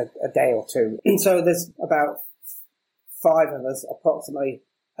must have been a day or two. And so there's about 5 of us approximately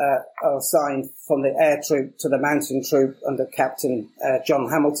are assigned from the air troop to the mountain troop under Captain John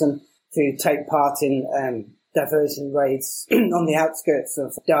Hamilton to take part in diversion raids on the outskirts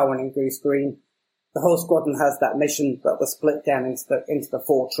of Darwin and Goose Green. The whole squadron has that mission, but we're split down into the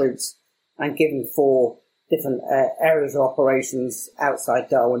 4 troops and given 4 different areas of operations outside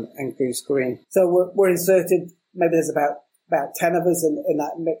Darwin and Goose Green. So we're inserted. Maybe there's about 10 of us in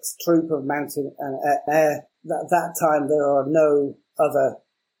that mixed troop of mountain and air. At that time, there are no other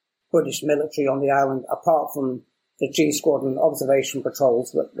British military on the island apart from the G Squadron observation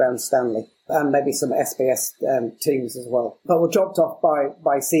patrols around Stanley and maybe some SBS teams as well. But we're dropped off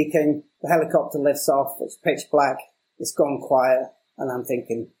by Sea King. The helicopter lifts off. It's pitch black. It's gone quiet. And I'm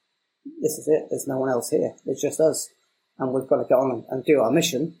thinking, this is it. There's no one else here. It's just us. And we've got to get on and do our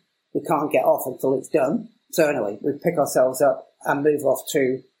mission. We can't get off until it's done. So anyway, we pick ourselves up and move off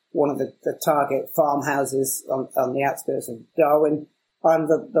to one of the target farmhouses on the outskirts of Darwin. I'm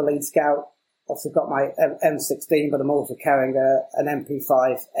the lead scout. Obviously got my M16, but I'm also carrying an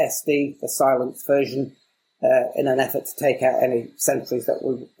MP5 SD, the silenced version, in an effort to take out any sentries that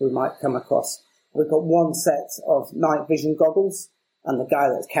we might come across. We've got 1 set of night vision goggles, and the guy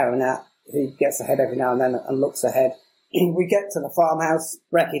that's carrying that, he gets ahead every now and then and looks ahead. We get to the farmhouse,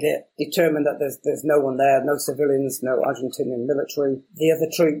 wrecked it, determined that there's no one there, no civilians, no Argentinian military. The other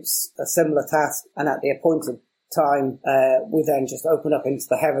troops, a similar task, and at the appointed time, we then just open up into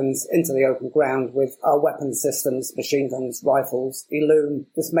the heavens, into the open ground with our weapon systems, machine guns, rifles, illume,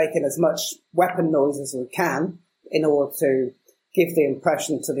 just making as much weapon noise as we can in order to give the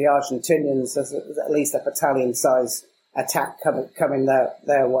impression to the Argentinians as at least a battalion-size attack coming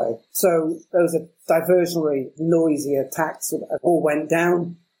their way. So those are diversionary, noisy attacks that all went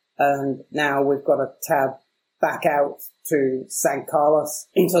down, and now we've got to tab back out to San Carlos.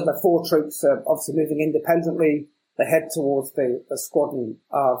 So the 4 troops are obviously moving independently. They head towards the squadron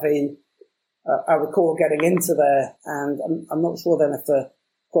RV. I recall getting into there, and I'm not sure then if the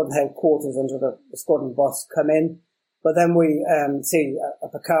squadron headquarters under the squadron boss come in, but then we see a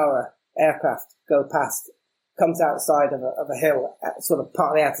Picara aircraft go past, comes outside of a hill, sort of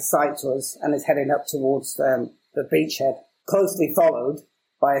partly out of sight to us, and is heading up towards the beachhead, closely followed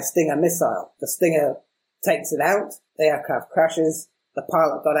by a Stinger missile. The Stinger takes it out, the aircraft crashes, the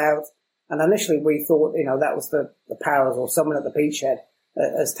pilot got out, and initially we thought, that was the Powers or someone at the beachhead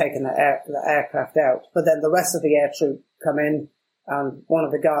has taken the aircraft out. But then the rest of the air troop come in, and one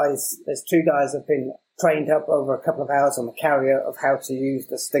of the guys, there's 2 guys have been trained up over a couple of hours on the carrier of how to use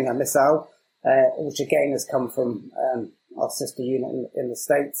the Stinger missile, which again has come from our sister unit in the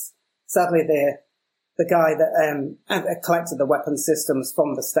States. Sadly, the guy that collected the weapon systems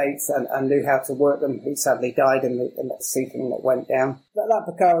from the States and knew how to work them, he sadly died in the sinking that went down. That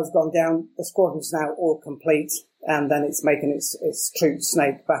Picara has gone down. The squadron's now all complete. and then it's making its troops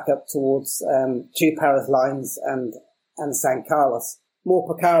snake back up towards 2 Para's lines and San Carlos. More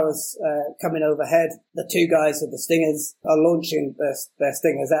Pucarás coming overhead. The 2 guys with the Stingers are launching their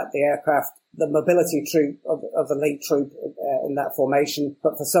Stingers at the aircraft. The mobility troop of the lead troop in that formation,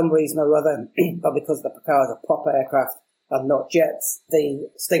 but for some reason or other, but because the Pucarás are proper aircraft and not jets, the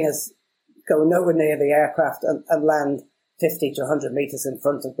Stingers go nowhere near the aircraft and land 50 to 100 meters in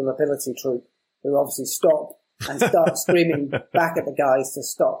front of the mobility troop, who obviously stop and start screaming back at the guys to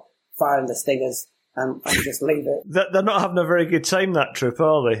stop firing the Stingers and just leave it. They're not having a very good time, that troop,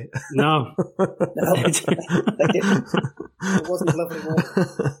 are they? No. No, they didn't. It wasn't a lovely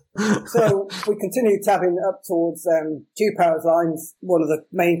walk. So we continued tabbing up towards 2 Para's lines. One of the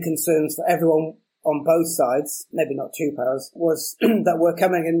main concerns for everyone on both sides, maybe not 2 Para's, was that we're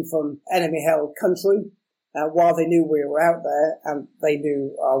coming in from enemy-held country. While they knew we were out there and they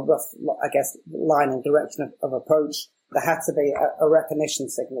knew our rough, I guess, line and direction of approach, there had to be a recognition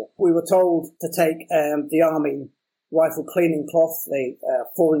signal. We were told to take the Army rifle cleaning cloth, the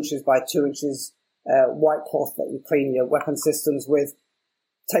 4 inches by 2 inches white cloth that you clean your weapon systems with,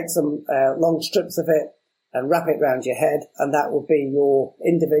 take some long strips of it and wrap it around your head, and that will be your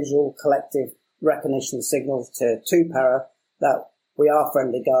individual collective recognition signal to 2 Para that we are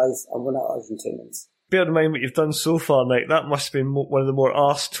friendly guys and we're not Argentinians. Bear in mind what you've done so far, Nick. That must have been one of the more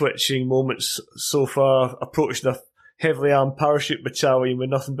arse-twitching moments so far, approaching a heavily armed parachute battalion with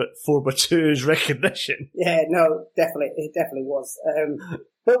nothing but 4x2's recognition. Yeah, no, definitely. It definitely was.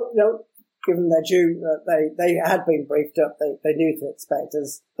 But, given their due, they had been briefed up. They knew to expect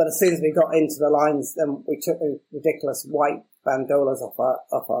us. But as soon as we got into the lines, then we took the ridiculous white bandolas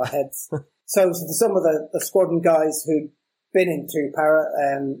off our heads. So for some of the squadron guys who'd been in 2 Para,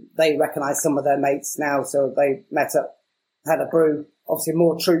 they recognised some of their mates now, so they met up, had a brew. Obviously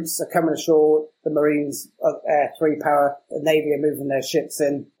more troops are coming ashore, the Marines, 3 Para, the Navy are moving their ships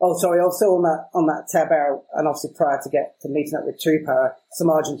in. Oh, sorry, also on that tab out, and obviously prior to meeting up with 2 Para, some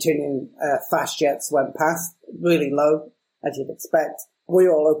Argentinian fast jets went past, really low, as you'd expect. We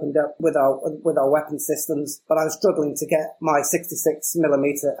all opened up with our weapon systems, but I was struggling to get my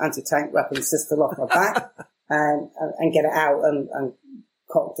 66mm anti-tank weapon system off my back. And get it out and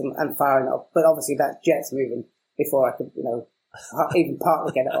cocked and firing off. But obviously that jet's moving before I could, even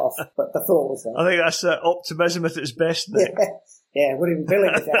partly get it off. But the thought was there. I think that's optimism at its best, Nick. Yeah, it would have been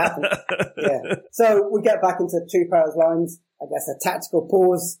brilliant if it happened. Yeah. So we get back into 2 Para's lines. I guess a tactical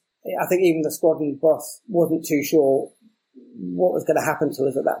pause. I think even the squadron boss wasn't too sure what was going to happen to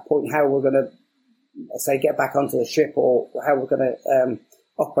us at that point, how we're going to, say, get back onto the ship or how we're going to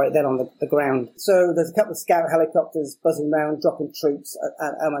operate then on the ground. So there's a couple of scout helicopters buzzing around, dropping troops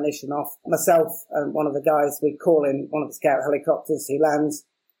and ammunition off. Myself and one of the guys, we call in one of the scout helicopters. He lands.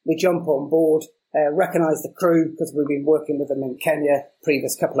 We jump on board, recognise the crew because we've been working with them in Kenya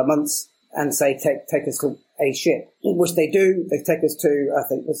previous couple of months, and say take us to a ship, which they do. They take us to, I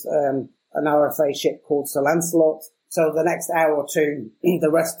think it was an RFA ship called Sir Lancelot. So the next hour or two, the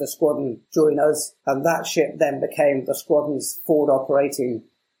rest of the squadron join us, and that ship then became the squadron's forward operating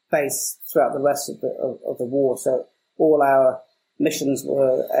base throughout the rest of the war. So all our missions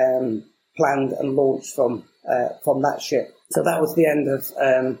were planned and launched from that ship. So that was the end of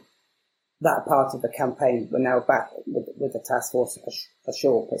that part of the campaign. We're now back with the task force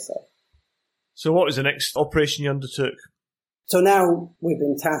ashore, per se. So what was the next operation you undertook? So now we've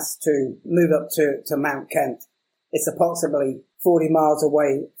been tasked to move up to Mount Kent. It's approximately 40 miles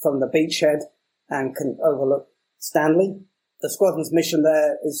away from the beachhead and can overlook Stanley. The squadron's mission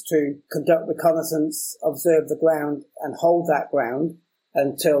there is to conduct reconnaissance, observe the ground, and hold that ground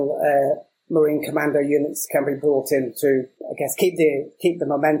until Marine Commando units can be brought in to, I guess, keep the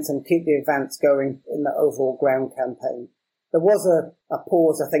momentum, keep the advance going in the overall ground campaign. There was a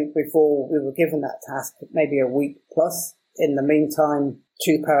pause, I think, before we were given that task, maybe a week plus. In the meantime,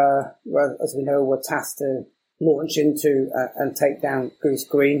 2 Para, as we know, were tasked to launch into and take down Goose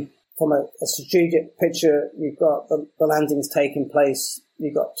Green. From a strategic picture, you've got the landings taking place.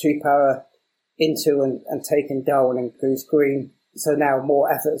 You've got 2 Para into and taking Darwin and Goose Green. So now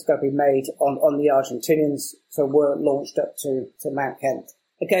more effort is going to be made on the Argentinians. So we're launched up to Mount Kent.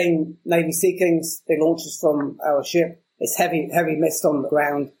 Again, Navy Sea Kings, they launch us from our ship. It's heavy mist on the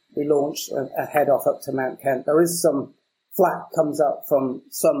ground. We launch and head off up to Mount Kent. There is some flak comes up from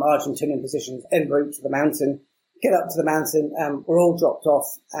some Argentinian positions en route to the mountain. Get up to the mountain, we're all dropped off,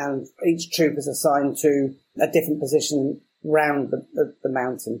 and each troop is assigned to a different position round the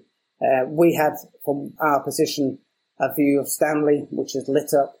mountain. We had, from our position, a view of Stanley, which is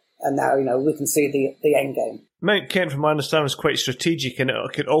lit up And now, we can see the end game. Mount Kent, from my understanding, was quite strategic, and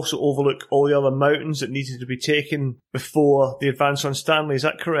it could also overlook all the other mountains that needed to be taken before the advance on Stanley. Is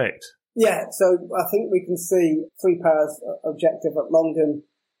that correct? Yeah, so I think we can see 3 Powers objective at Longdon.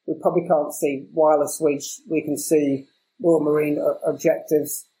 We probably can't see Wireless Ridge. We can see Royal Marine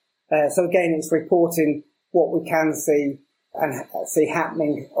objectives. So again, it's reporting what we can see and see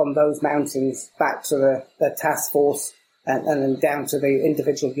happening on those mountains back to the task force and then down to the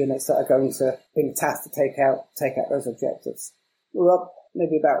individual units that are going to be tasked to take out those objectives. We're up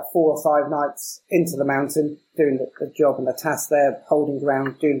maybe about 4 or 5 nights into the mountain, doing the job and the task there, holding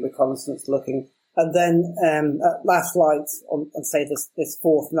ground, doing reconnaissance, looking. And then at last light on say this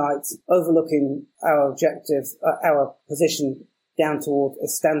 4th night, overlooking our objective, our position down toward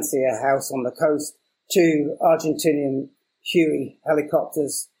Estancia House on the coast, 2 Argentinian Huey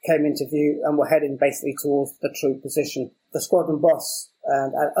helicopters came into view and were heading basically towards the troop position. The squadron boss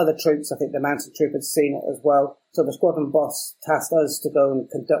and other troops, I think the mounted troop had seen it as well. So the squadron boss tasked us to go and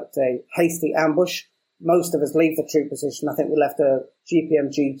conduct a hasty ambush. Most of us leave the troop position. I think we left a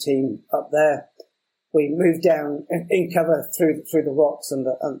GPMG team up there. We moved down in cover through the rocks and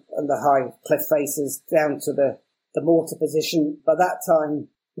the high cliff faces down to the mortar position. By that time,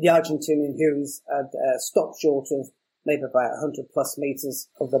 the Argentinian Hueys had stopped short of maybe about 100 plus meters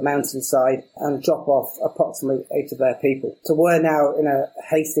of the mountainside and drop off approximately 8 of their people. So we're now in a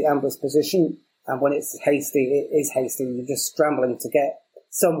hasty ambush position, and when it's hasty, it is hasty. You're just scrambling to get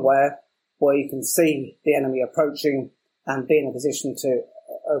somewhere where you can see the enemy approaching and be in a position to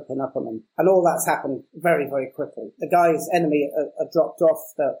open up on them. And all that's happened very, very quickly. The enemy are dropped off.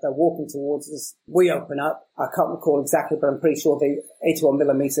 They're walking towards us. We open up. I can't recall exactly, but I'm pretty sure the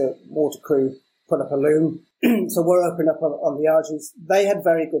 81mm mortar crew put up a loom. So we're opening up on the Argents. They had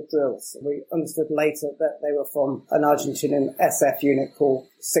very good drills. We understood later that they were from an Argentinian SF unit called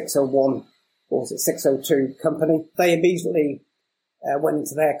 601, or was it 602 company. They immediately went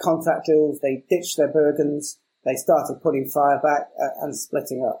into their contact drills. They ditched their Bergens. They started putting fire back and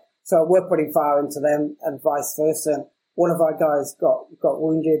splitting up. So we're putting fire into them and vice versa. One of our guys got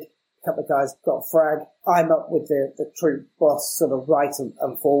wounded. A couple of guys got fragged. I'm up with the troop boss sort of right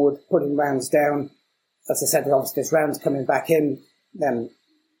and forward, putting rounds down. As I said, obviously there's rounds coming back in, then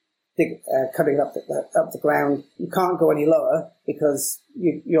cutting up the ground. You can't go any lower because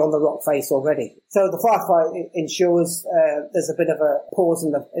you're on the rock face already. So the firefight ensures there's a bit of a pause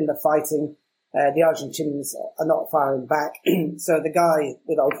in the fighting. The Argentinians are not firing back. So the guy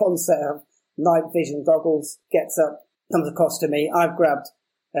with a one set of night vision goggles gets up, comes across to me. I've grabbed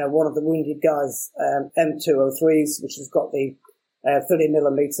one of the wounded guys' M203s, which has got the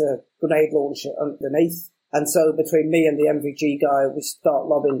 30mm grenade launcher underneath. And so between me and the MVG guy, we start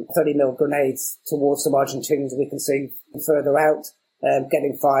lobbing 30mm grenades towards some Argentinians we can see further out,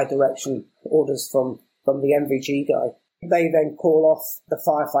 getting fire direction orders from the MVG guy. They then call off. The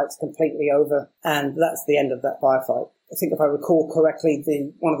firefight's completely over, and that's the end of that firefight. I think if I recall correctly,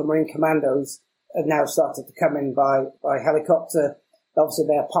 one of the Marine commandos have now started to come in by helicopter. Obviously,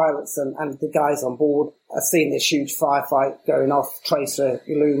 their pilots and the guys on board are seeing this huge firefight going off, tracer,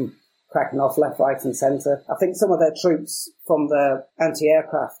 loom cracking off left, right and centre. I think some of their troops from the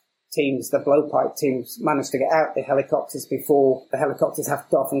anti-aircraft teams, the blowpipe teams, managed to get out the helicopters before the helicopters have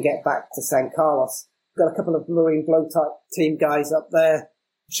to off and get back to San Carlos. Got a couple of Marine blowpipe team guys up there.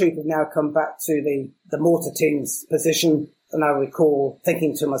 The troop have now come back to the mortar team's position, and I recall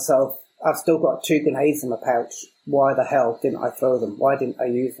thinking to myself, I've still got 2 grenades in my pouch. Why the hell didn't I throw them? Why didn't I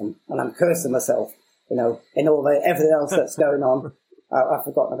use them? And I'm cursing myself, in all everything else that's going on. I've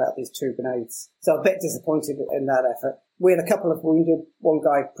forgotten about these 2 grenades. So a bit disappointed in that effort. We had a couple of wounded, one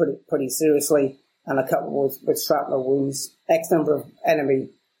guy pretty seriously, and a couple with shrapnel wounds. X number of enemy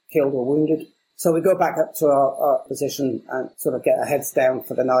killed or wounded. So we go back up to our position and sort of get our heads down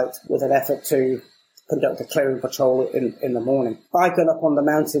for the night with an effort to conduct a clearing patrol in the morning. I got up on the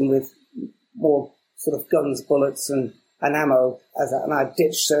mountain with more sort of guns, bullets and ammo, and I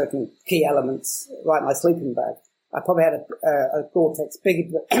ditched certain key elements, like my sleeping bag. I probably had a Gore-Tex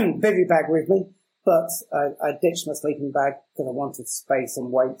bivvy bag with me, but I ditched my sleeping bag because I wanted space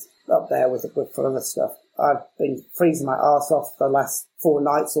and weight up there with other stuff. I've been freezing my arse off for the last 4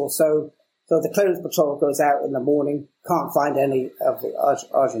 nights or so. So the clearance patrol goes out in the morning, can't find any of the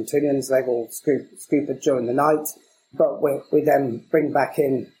Argentinians. They've all scooped during the night. But we then bring back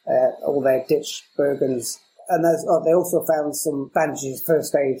in all their ditched Bergens. And they also found some bandages,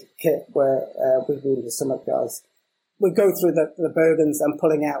 first aid kit where we wounded some of the guys. We go through the Bergens and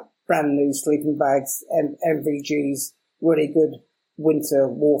pulling out brand new sleeping bags, MVGs, really good winter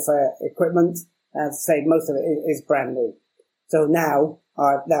warfare equipment. And to say most of it is brand new. So now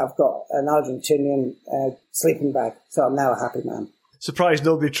I've got an Argentinian sleeping bag, so I'm now a happy man. Surprised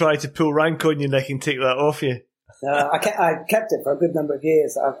nobody tried to pull rank on you, Nick, and take that off you. I kept it for a good number of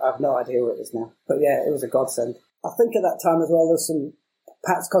years. I've no idea where it is now. But yeah, it was a godsend. I think at that time as well, there was some,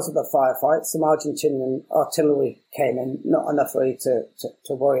 perhaps because of the firefight, some Argentinian artillery came in, not enough really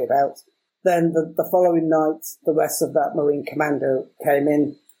to worry about. Then the following night, the rest of that Marine Commando came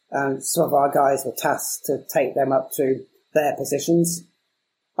in, and some of our guys were tasked to take them up to their positions.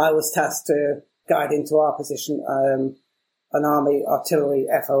 I was tasked to guide into our position an Army artillery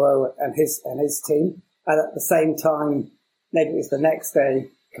FOO and his team. And at the same time, maybe it was the next day,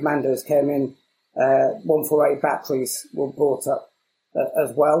 commandos came in. 148 batteries were brought up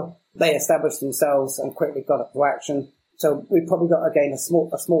as well. They established themselves and quickly got up to action. So we probably got, again, a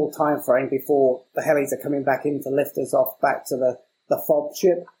small time frame before the helis are coming back in to lift us off back to the FOB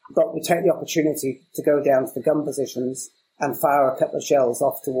ship. But we take the opportunity to go down to the gun positions and fire a couple of shells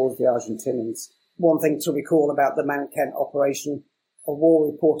off towards the Argentinians. One thing to recall about the Mount Kent operation, a war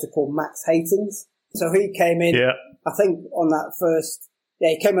reporter called Max Hatings. So he came in, I think on that first,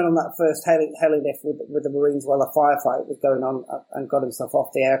 he came in on that first heli lift with the Marines while a firefight was going on and got himself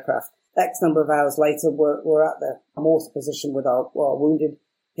off the aircraft. X number of hours later, we're at the mortar position with our wounded.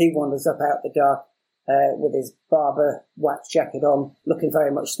 He wanders up out the dark with his Barber wax jacket on, looking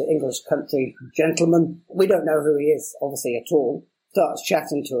very much the English country gentleman. We don't know who he is, obviously, at all. Starts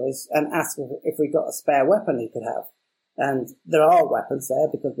chatting to us and asks if we got a spare weapon he could have. And there are weapons there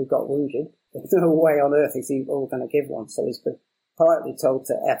because we got wounded. There's no way on earth is he all going to give one. So he's been politely told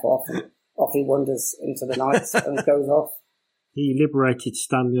to F off, and off he wanders into the night and goes off. He liberated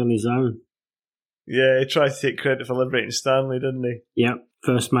Stanley on his own. Yeah, he tried to take credit for liberating Stanley, didn't he? Yeah,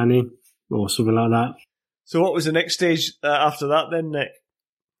 first man in, or something like that. So what was the next stage after that then, Nick?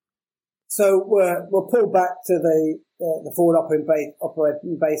 So we're pulled back to the forward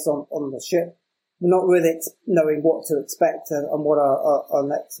operating base on the ship. We're not really knowing what to expect and what our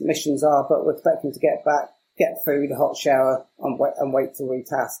next missions are, but we're expecting to get back, get food, a hot shower, and wait to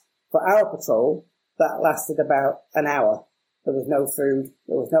retask. For our patrol, that lasted about an hour. There was no food,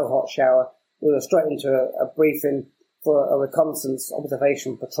 there was no hot shower. We were straight into a briefing for a reconnaissance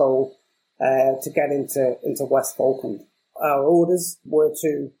observation patrol to get into West Falkland. Our orders were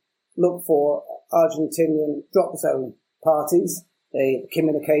to look for Argentinian drop zone parties, the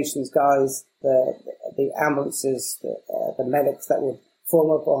communications guys, the ambulances, the medics that would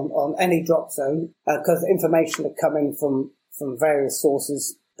form up on any drop zone, because information had come in from various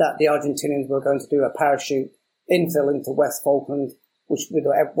sources that the Argentinians were going to do a parachute infill into West Falkland, which with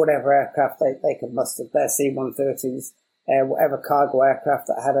whatever aircraft they could muster, their C-130s, whatever cargo aircraft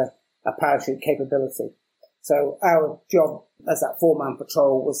that had a parachute capability. So our job as that four-man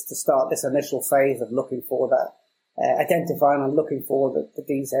patrol was to start this initial phase of looking for that, identifying and looking for the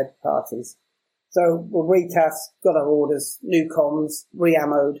DZ parties. So we retasked, got our orders, new comms,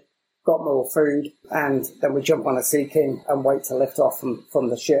 re-ammoed, got more food, and then we jump on a Sea King and wait to lift off from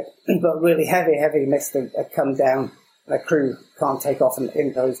the ship. But really heavy mist had come down. The crew can't take off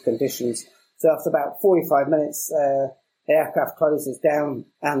in those conditions. So after about 45 minutes, the aircraft closes down,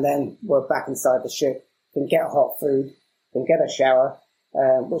 and then we're back inside the ship, can get hot food, can get a shower,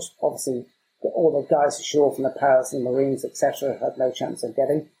 which obviously all the guys ashore from the Paras and the Marines, etc., had no chance of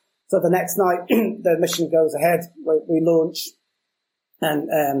getting. So the next night, the mission goes ahead. We launch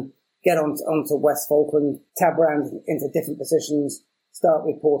and get onto West Falkland, tab round into different positions, start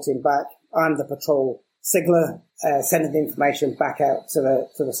reporting back. I'm the patrol signaller, sending the information back out to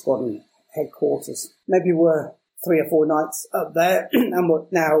the squadron headquarters. Maybe we're 3 or 4 nights up there, and we're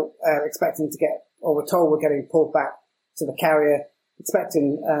now expecting to get, or we're told we're getting pulled back to the carrier,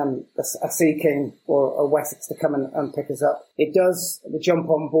 expecting a Sea King or a Wessex to come and pick us up. It does. We jump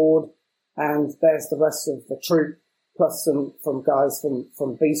on board, and there's the rest of the troop, plus some guys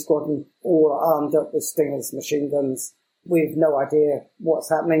from B Squadron, all armed up with Stingers, machine guns. We've no idea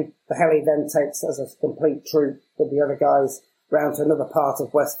what's happening. The heli then takes as a complete troop with the other guys round to another part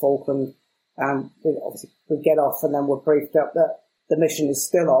of West Falkland, and we get off, and then we're briefed up that the mission is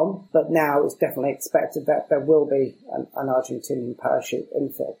still on, but now it's definitely expected that there will be an Argentinian parachute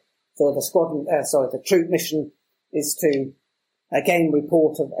infill. So the troop mission is to again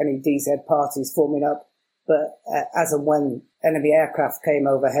report of any DZ parties forming up, but as and when enemy aircraft came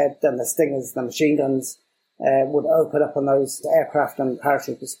overhead, then the Stingers, the machine guns, would open up on those aircraft and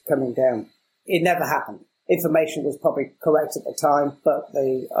parachutes coming down. It never happened. Information was probably correct at the time, but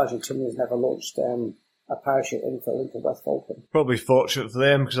the Argentinians never launched a a parachute into West Falkland. Probably fortunate for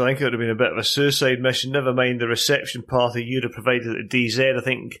them, because I think it would have been a bit of a suicide mission. Never mind the reception party you'd have provided at DZ. I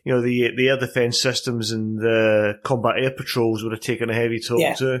think the air defence systems and the combat air patrols would have taken a heavy toll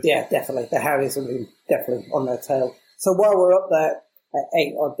too. Yeah, definitely. The Harriers would have been definitely on their tail. So while we're up there,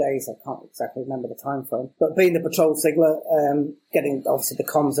 8 odd days, I can't exactly remember the time frame, but being the patrol sigler, getting obviously the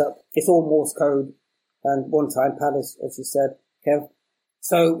comms up, it's all Morse code and one-time pad, as you said, Kev.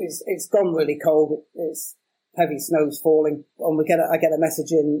 So it's gone really cold. It's heavy snow's falling, and I get a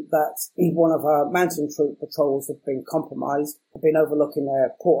message in that one of our mountain troop patrols had been compromised, had been overlooking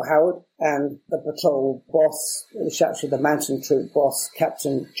Port Howard, and the patrol boss, it was actually the mountain troop boss,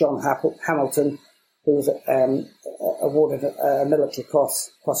 Captain John Hamilton, who was awarded a military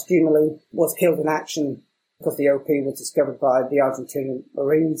cross posthumously, was killed in action because the OP was discovered by the Argentinian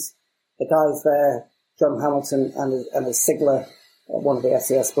Marines. The guys there, John Hamilton and his sigler, one of the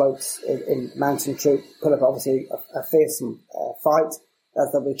SAS blokes in mountain troop, put up obviously a fearsome fight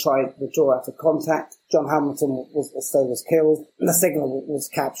as they tried to withdraw out of contact. John Hamilton was killed, and the sigler was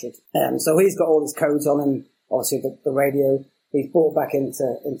captured. So he's got all his codes on him, obviously the radio. He's brought back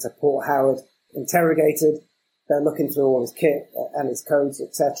into Port Howard, interrogated. They're looking through all his kit and his codes,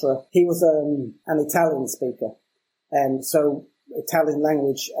 etc. He was an Italian speaker, and so Italian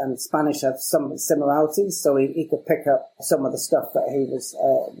language and Spanish have some similarities, so he could pick up some of the stuff that he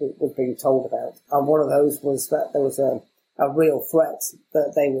was being told about. And one of those was that there was a real threat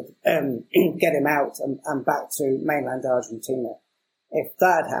that they would get him out and back to mainland Argentina. If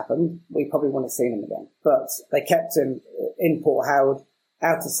that had happened, we probably wouldn't have seen him again. But they kept him in Port Howard,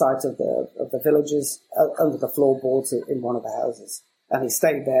 out of sight of the villages, under the floorboards in one of the houses. And he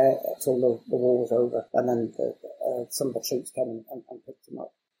stayed there until the war was over, and then some of the troops came and picked him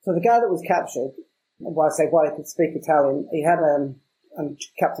up. So the guy that was captured, while he could speak Italian, he had and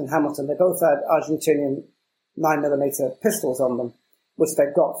Captain Hamilton, they both had Argentinian 9mm pistols on them, which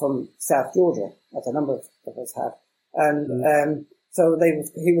they'd got from South Georgia, as a number of us had. And so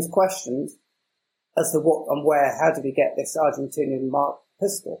he was questioned as to what and where, how did he get this Argentinian marked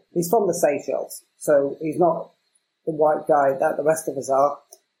pistol? He's from the Seychelles, so he's not the white guy that the rest of us are.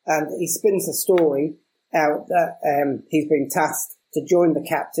 And he spins a story out that he's been tasked to join the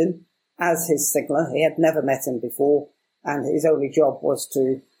captain as his sigler. He had never met him before, and his only job was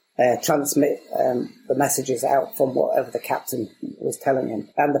to transmit the messages out from whatever the captain was telling him.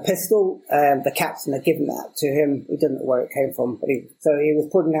 And the pistol, the captain had given that to him. He didn't know where it came from, so he was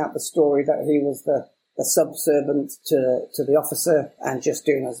putting out the story that he was the subservient to the officer and just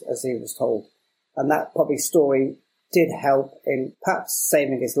doing as he was told. And that probably story did help in perhaps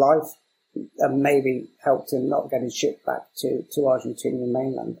saving his life, and maybe helped him not getting shipped back to Argentinian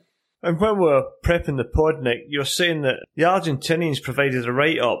mainland. And when we were prepping the pod, Nick, you're saying that the Argentinians provided a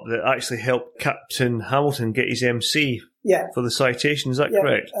write-up that actually helped Captain Hamilton get his MC for the citation. Is that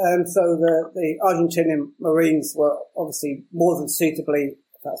correct? So the Argentinian Marines were obviously more than suitably,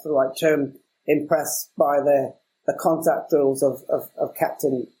 if that's the right term, impressed by the contact drills of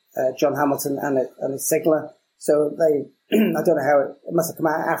Captain John Hamilton and his sigler. So they, I don't know how it must have come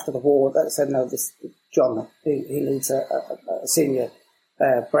out after the war that said, no, this John, he needs a senior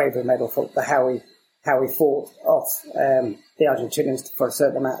bravery medal for how he fought off the Argentinians for a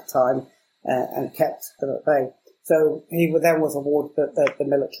certain amount of time and kept them at bay. So he then was awarded the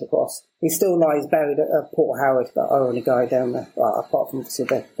military cross. He still lies buried at Port Howard, our only guy down there, apart from obviously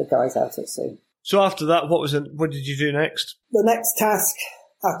the guys out at sea. So after that, what did you do next? The next task,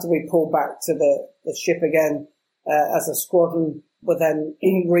 after we pulled back to the ship again, as a squadron, were then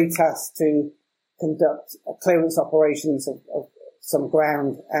retasked to conduct clearance operations of some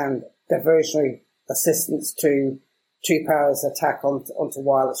ground and diversionary assistance to Two Power's attack onto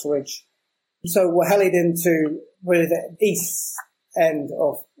Wireless Ridge. So we're headed into really the east end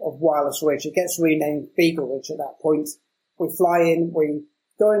of Wireless Ridge. It gets renamed Beagle Ridge at that point. We fly in, we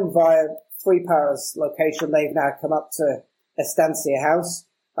go in via Three Power's location. They've now come up to Estancia House.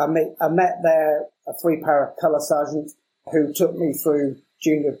 I met there a Three Power colour sergeant who took me through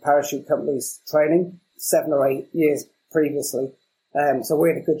Junior Parachute Company's training 7 or 8 years previously. So we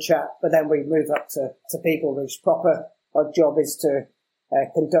had a good chat, but then we moved up to Beagle Ridge proper. Our job is to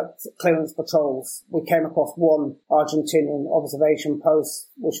conduct clearance patrols. We came across one Argentinian observation post,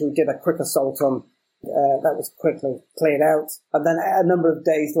 which we did a quick assault on. That was quickly cleared out. And then a number of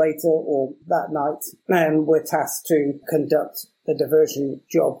days later, or that night, we're tasked to conduct the diversion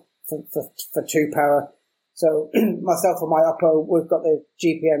job for Two Power. So myself and my oppo, we've got the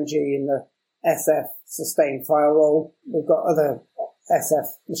GPMG in the SF sustained fire role. We've got other SF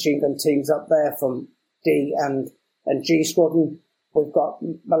machine gun teams up there from D and G Squadron. We've got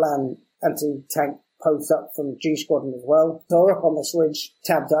Milan anti-tank posts up from G Squadron as well. So we're up on this ridge,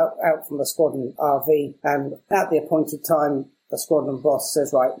 tabbed out from the squadron RV, and at the appointed time, the squadron boss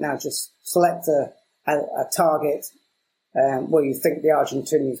says, right, now just select a target where you think the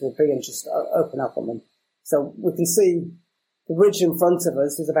Argentinians will be and just open up on them. So we can see the ridge in front of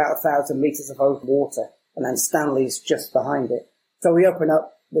us is about 1,000 metres of open water, and then Stanley's just behind it. So we open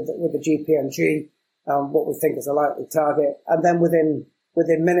up with the GPMG, what we think is a likely target, and then within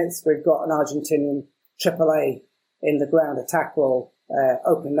minutes we've got an Argentinian AAA in the ground attack role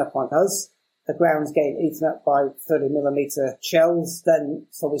opening up on us. The ground's getting eaten up by 30mm shells. Then,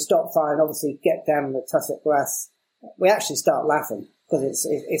 so we stop firing, obviously get down in the tussock grass. We actually start laughing because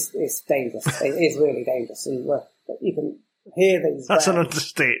it's dangerous. It is really dangerous. You can hear these. That's an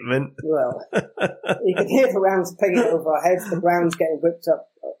understatement. Well, you can hear the rounds pinging over our heads. The ground's getting whipped up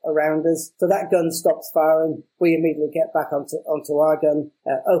around us. So that gun stops firing. We immediately get back onto our gun,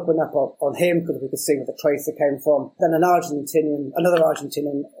 open up on him because we could see where the tracer came from. Then another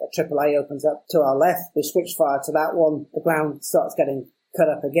Argentinian AAA opens up to our left. We switch fire to that one. The ground starts getting cut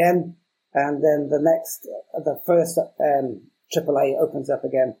up again. And then the first AAA opens up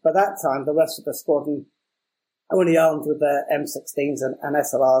again. By that time, the rest of the squadron, only armed with their M16s and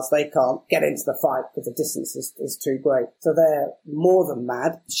SLRs, they can't get into the fight because the distance is too great. So they're more than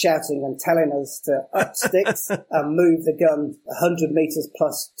mad, shouting and telling us to up sticks and move the gun 100 metres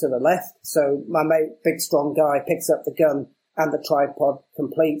plus to the left. So my mate, big strong guy, picks up the gun and the tripod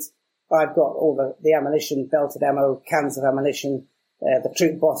complete. I've got all the ammunition, belted ammo, cans of ammunition. The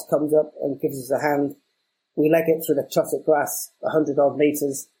troop boss comes up and gives us a hand. We leg it through the tussock grass, 100 odd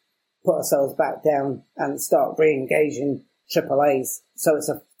metres, put ourselves back down and start re-engaging AAAs. So it's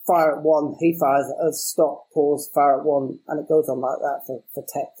a fire at one, he fires at us, stop, pause, fire at one, and it goes on like that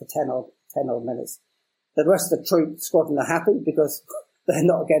for 10 odd minutes. The rest of the troop squadron are happy because they're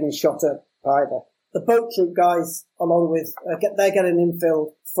not getting shot at either. The boat troop guys, along with, they're getting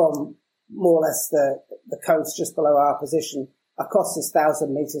infill from more or less the coast just below our position across this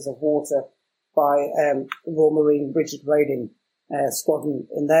 1,000 metres of water by Royal Marine Rigid Raiding squadron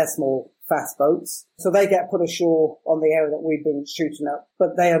in their small fast boats. So they get put ashore on the area that we've been shooting up,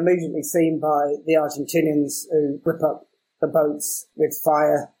 but they are immediately seen by the Argentinians who whip up the boats with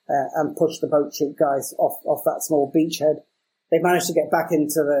fire and push the boat troop guys off that small beachhead. They manage to get back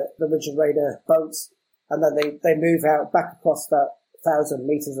into the Rigid Raider boats, and then they move out back across that 1,000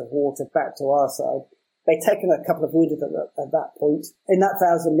 metres of water back to our side. They'd taken a couple of wounded at that point. In that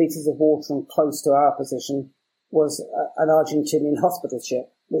 1,000 metres of water and close to our position was an Argentinian hospital ship,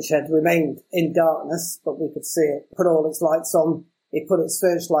 which had remained in darkness, but we could see it. Put all its lights on, it put its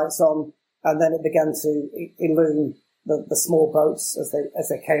searchlights on, and then it began to illumine the small boats as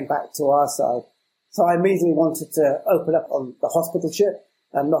they came back to our side. So I immediately wanted to open up on the hospital ship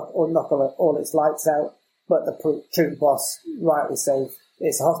and knock all its lights out, but the troop boss rightly said,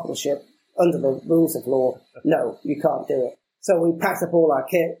 it's a hospital ship. Under the rules of law, no, you can't do it. So we packed up all our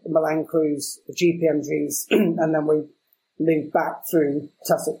kit, the Milan crews, the GPMGs, and then we moved back through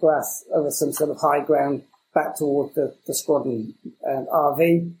tussock grass over some sort of high ground back toward the squadron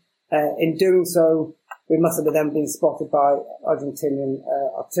RV. In doing so, we must have then been spotted by Argentinian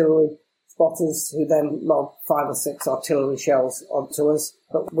artillery spotters who then lobbed 5 or 6 artillery shells onto us.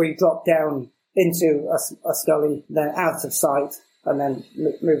 But we dropped down into a gully, then out of sight, and then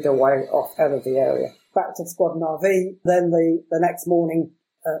moved our way off out of the area. Back to the squadron RV. Then the next morning,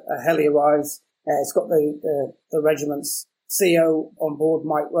 a heli arrives. It's got the regiment's CO on board,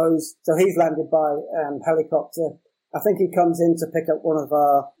 Mike Rose. So he's landed by helicopter. I think he comes in to pick up one of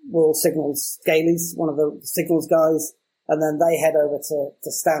our Royal Signals Scalies, one of the signals guys, and then they head over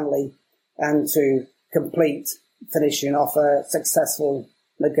to Stanley and to complete finishing off a successful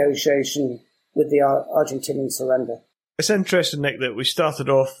negotiation with the Argentinian surrender. It's interesting, Nick, that we started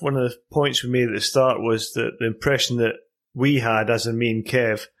off, one of the points we made at the start was that the impression that we had as a main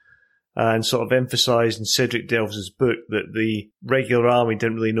Kev, and sort of emphasised in Cedric Delves' book that the regular army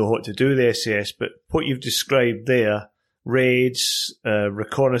didn't really know what to do with the SAS, but what you've described there, raids,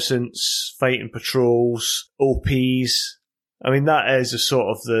 reconnaissance, fighting patrols, OPs, I mean, that is a sort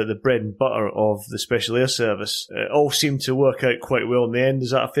of the bread and butter of the Special Air Service. It all seemed to work out quite well in the end. Is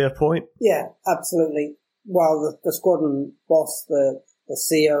that a fair point? Yeah, absolutely. While the squadron boss, the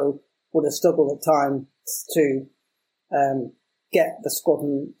CO, would have struggled at times to get the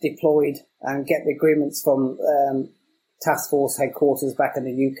squadron deployed and get the agreements from task force headquarters back in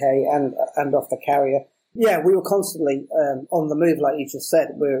the UK and off the carrier. Yeah, we were constantly on the move, like you just said.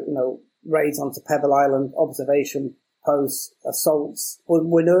 We're, raids onto Pebble Island, observation posts, assaults.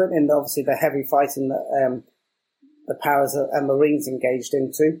 We knew it in obviously the heavy fighting that the powers and Marines engaged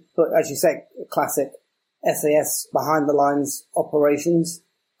into. But as you say, classic SAS behind the lines operations,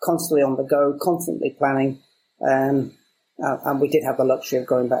 constantly on the go, constantly planning. And we did have the luxury of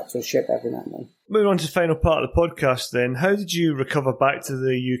going back to a ship every now and then. Moving on to the final part of the podcast then, how did you recover back to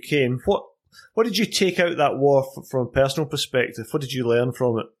the UK, and what did you take out that war from a personal perspective? What did you learn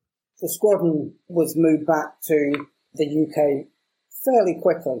from it? The squadron was moved back to the UK fairly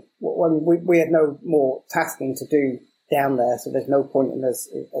quickly. When we had no more tasking to do down there, so there's no point in us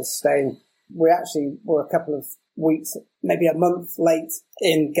staying. We actually were a couple of weeks, maybe a month late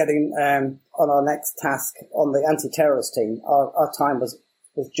in getting on our next task on the anti-terrorist team. Our time was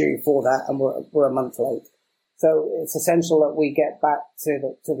due for that, and we're a month late. So it's essential that we get back to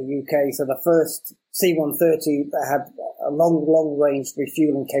the UK. So the first C-130 that had a long range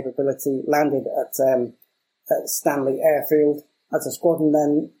refueling capability landed at Stanley Airfield. As a squadron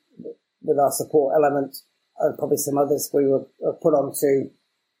then, with our support element, and probably some others, we were put onto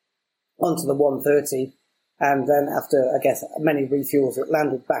the 130. And then after, I guess, many refuels, it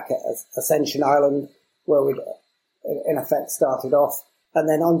landed back at Ascension Island, where we'd in effect started off. And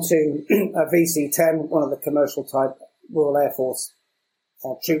then onto a VC-10, one of the commercial type Royal Air Force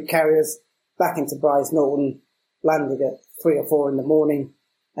troop carriers, back into Bryce Norton, landed at 3 or 4 in the morning.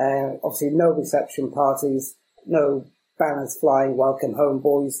 Obviously no reception parties, no banners flying, welcome home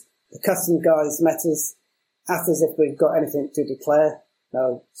boys. The customs guys met us, asked us if we'd got anything to declare.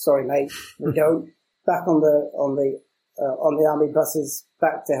 No, sorry mate, we don't. Back on the army buses,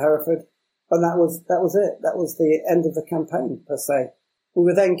 back to Hereford. And that was it. That was the end of the campaign, per se. We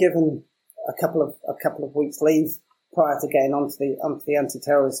were then given a couple of weeks leave prior to getting onto the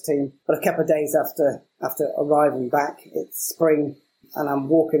anti-terrorist team. But a couple of days after arriving back, it's spring, and I'm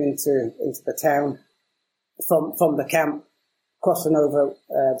walking into the town from the camp, crossing over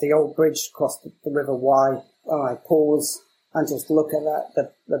the old bridge across the River Wye. And I pause and just look at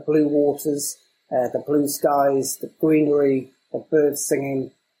that, the blue waters, the blue skies, the greenery, the birds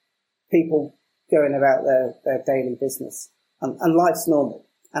singing, people going about their daily business. And life's normal.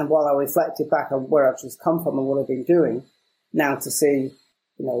 And while I reflected back on where I've just come from and what I've been doing, now to see,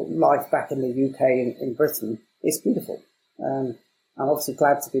 life back in the UK, in Britain, it's beautiful. I'm obviously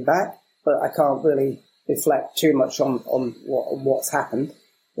glad to be back, but I can't really reflect too much on what's happened.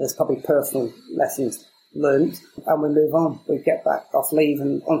 There's probably personal lessons learned, and we move on. We get back off leave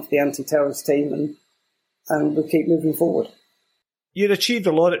and onto the anti-terrorist team, and we keep moving forward. You'd achieved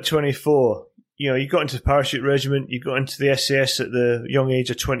a lot at 24. You got into the parachute regiment, you got into the SAS at the young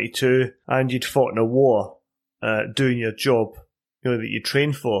age of 22, and you'd fought in a war, doing your job, that you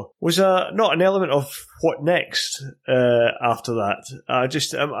trained for. Was not an element of what next after that?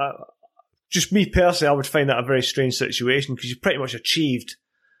 Just me personally, I would find that a very strange situation, because you pretty much achieved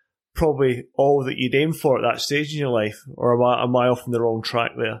probably all that you'd aimed for at that stage in your life. Or am I off on the wrong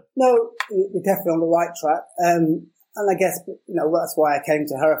track there? No, you're definitely on the right track. And I guess, that's why I came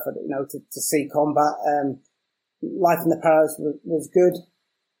to Hereford, to see combat. Life in the Paras was good,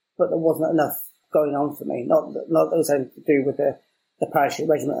 but there wasn't enough going on for me. Not that it was anything to do with the parachute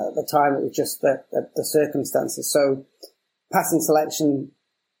regiment at the time. It was just the circumstances. So passing selection,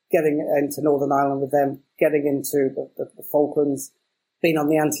 getting into Northern Ireland with them, getting into the Falklands, being on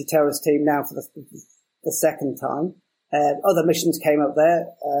the anti-terrorist team now for the second time. Other missions came up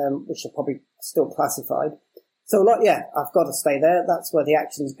there, which are probably still classified. So, I've got to stay there. That's where the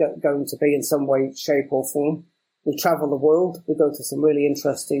action's going to be in some way, shape or form. We travel the world. We go to some really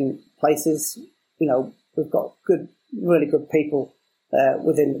interesting places. We've got really good people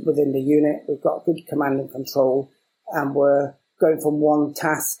within the unit. We've got good command and control, and we're going from one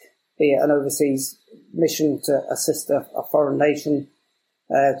task, be it an overseas mission to assist a foreign nation,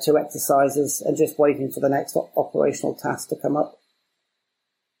 to exercises, and just waiting for the next operational task to come up.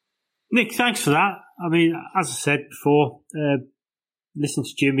 Nick, thanks for that. I mean, as I said before, listening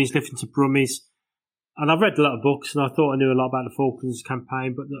to Jimmy's, listening to Brummy's, and I've read a lot of books, and I thought I knew a lot about the Falklands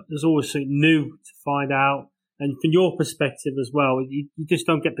campaign, but there's always something new to find out. And from your perspective as well, you just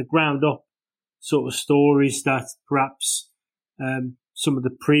don't get the ground up sort of stories that perhaps some of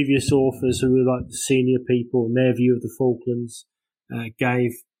the previous authors who were like the senior people and their view of the Falklands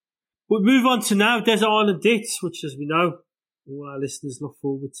gave. We'll move on to now Desert Island Dit, which, as we know, all our listeners look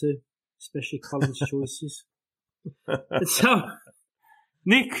forward to, especially Colin's choices. And so,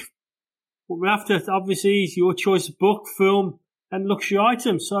 Nick, what we have to obviously is your choice of book, film, and luxury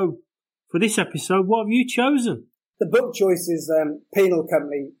item. So, for this episode, what have you chosen? The book choice is Penal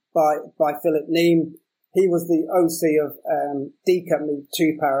Company by Philip Neame. He was the OC of D Company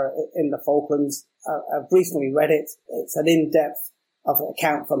 2 Para in the Falklands. I've recently read it. It's an in-depth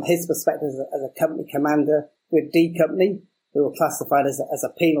account from his perspective as a company commander, with D Company, who were classified as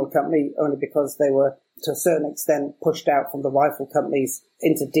a penal company only because they were, to a certain extent, pushed out from the rifle companies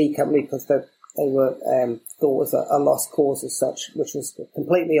into D Company because they were thought was a lost cause as such, which was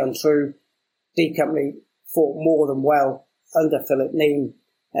completely untrue. D Company fought more than well under Philip Neame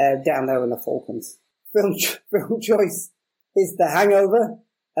down there in the Falklands. Film choice is The Hangover.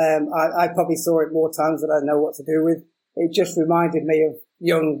 I probably saw it more times than I know what to do with. It just reminded me of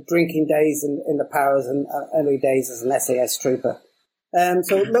young drinking days in the Powers and early days as an SAS trooper.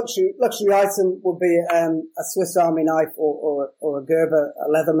 So luxury item would be a Swiss Army knife or a Gerber, a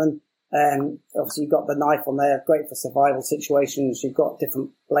Leatherman. Obviously you've got the knife on there, great for survival situations. You've got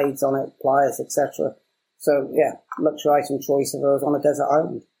different blades on it, pliers, etc. So yeah, luxury item choice if I was on a desert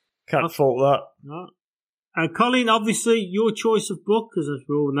island. Can't fault that. No. And Colin, obviously, your choice of book, because as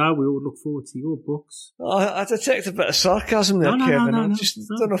we all know, we all look forward to your books. I detect a bit of sarcasm there, Kevin. I just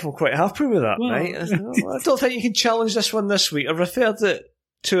don't know if I'm quite happy with that, mate. I don't think you can challenge this one this week. I've referred to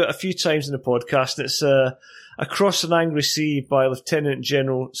it a few times in the podcast. It's Across an Angry Sea by Lieutenant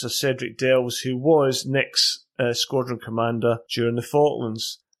General Sir Cedric Delves, who was Nick's squadron commander during the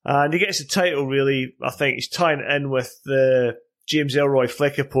Falklands. And he gets the title, really, I think he's tying it in with the James Elroy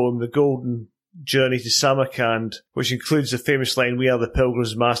Flecker poem, The Golden Journey to Samarkand, which includes the famous line, "We are the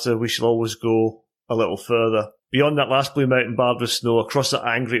pilgrims, master, we shall always go a little further. Beyond that last blue mountain barred with snow, across that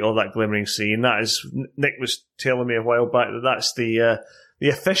angry or that glimmering sea." And that is, Nick was telling me a while back that's the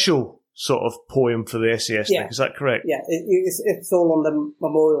official sort of poem for the SAS. Yeah. Nick, is that correct? Yeah, it's all on the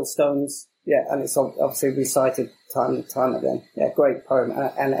memorial stones. Yeah, and it's obviously recited time and time again. Yeah, great poem,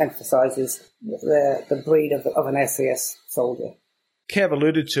 and emphasises the breed of an SAS soldier. Kev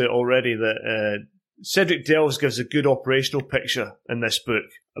alluded to it already that Cedric Delves gives a good operational picture in this book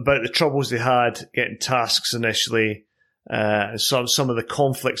about the troubles they had getting tasks initially, some of the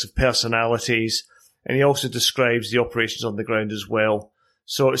conflicts of personalities, and he also describes the operations on the ground as well.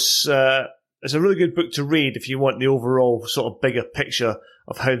 So it's a really good book to read if you want the overall sort of bigger picture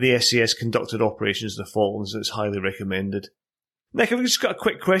of how the SAS conducted operations in the Falklands. It's highly recommended. Nick, I've just got a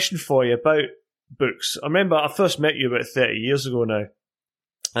quick question for you about books. I remember I first met you about 30 years ago now.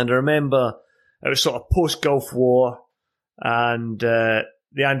 And I remember it was sort of post-Gulf War and the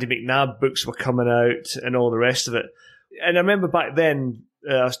Andy McNabb books were coming out and all the rest of it. And I remember back then,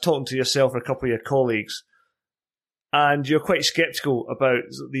 I was talking to yourself and a couple of your colleagues, and you're quite sceptical about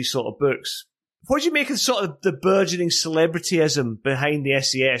these sort of books. What do you make of sort of the burgeoning celebrityism behind the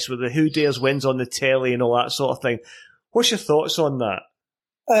SAS with the Who Dares Wins on the telly and all that sort of thing? What's your thoughts on that?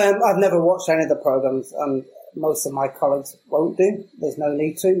 I've never watched any of the programs, and most of my colleagues won't do. There's no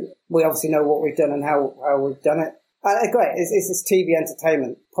need to. We obviously know what we've done and how we've done it. Great. It's this TV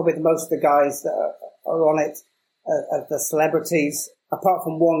entertainment. Probably most of the guys that are on it are the celebrities. Apart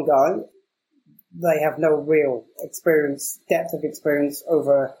from one guy, they have no real depth of experience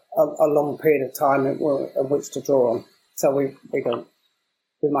over a long period of time in which to draw on. So we don't.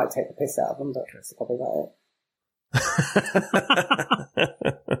 We might take the piss out of them, but that's probably about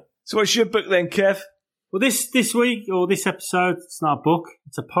it. So what's your book then, Kev? Well, this week, or this episode, it's not a book,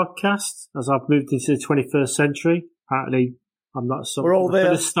 it's a podcast, as I've moved into the 21st century. Apparently, I'm not some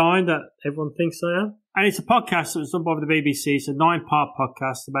Philistine that everyone thinks I am. And it's a podcast that was done by the BBC. It's a 9-part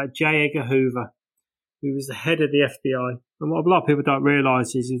podcast about J. Edgar Hoover, who was the head of the FBI. And what a lot of people don't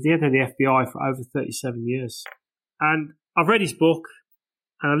realise is he was the head of the FBI for over 37 years. And I've read his book,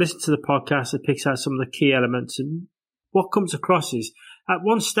 and I listened to the podcast that picks out some of the key elements. And what comes across is, at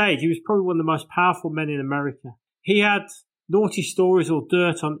one stage, he was probably one of the most powerful men in America. He had naughty stories or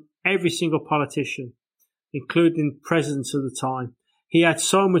dirt on every single politician, including presidents of the time. He had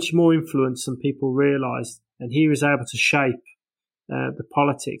so much more influence than people realised, and he was able to shape the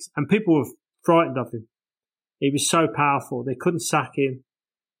politics. And people were frightened of him. He was so powerful. They couldn't sack him.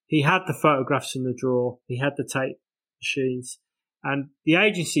 He had the photographs in the drawer. He had the tape machines. And the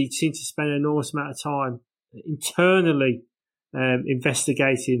agency seemed to spend an enormous amount of time internally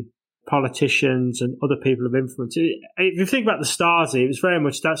investigating politicians and other people of influence. If you think about the Stasi, it was very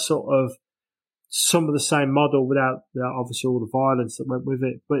much that sort of some of the same model without obviously all the violence that went with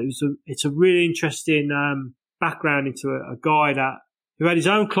it. But it's a really interesting background into a guy who had his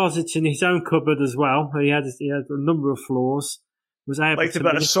own closets in his own cupboard as well. He had a number of flaws. Was able like a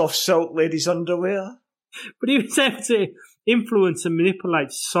bit of soft silk ladies' underwear. But he was able to influence and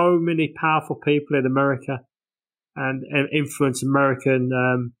manipulate so many powerful people in America and influence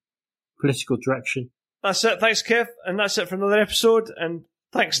American political direction. That's it. Thanks, Kev. And that's it for another episode. And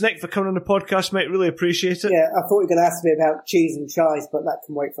thanks, Nick, for coming on the podcast, mate. Really appreciate it. Yeah, I thought you were going to ask me about cheese and chives, but that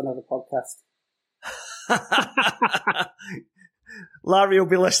can wait for another podcast. Larry will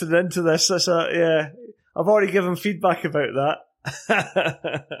be listening into this. Yeah. I've already given feedback about that.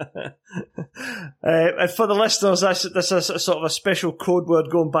 And for the listeners, that's a sort of a special code word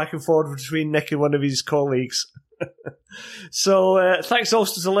going back and forward between Nick and one of his colleagues. So thanks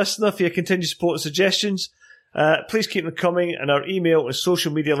also to the listener for your continued support and suggestions. Please keep them coming, and our email and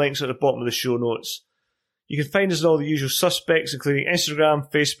social media links are at the bottom of the show notes. You can find us on all the usual suspects, including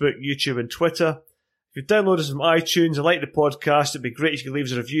Instagram, Facebook, YouTube and Twitter. If you download us from iTunes and like the podcast, it'd be great if you could leave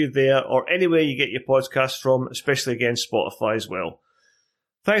us a review there or anywhere you get your podcast from, especially again Spotify as well.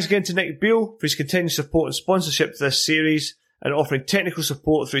 Thanks again to Nick Beale for his continued support and sponsorship to this series and offering technical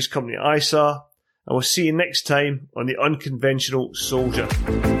support through his company ISAR. And we'll see you next time on The Unconventional Soldier.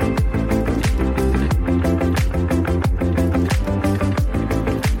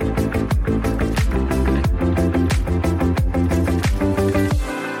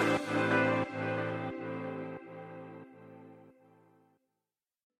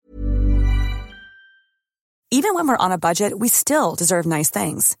 Even when we're on a budget, we still deserve nice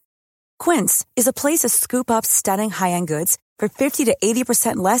things. Quince is a place to scoop up stunning high-end goods for 50 to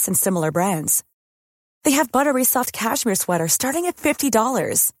 80% less than similar brands. They have buttery soft cashmere sweaters starting at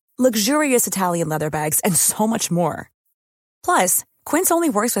 $50, luxurious Italian leather bags, and so much more. Plus, Quince only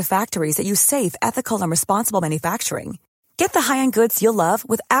works with factories that use safe, ethical, and responsible manufacturing. Get the high-end goods you'll love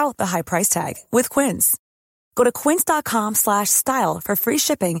without the high price tag with Quince. Go to quince.com/style for free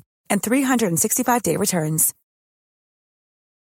shipping and 365-day returns.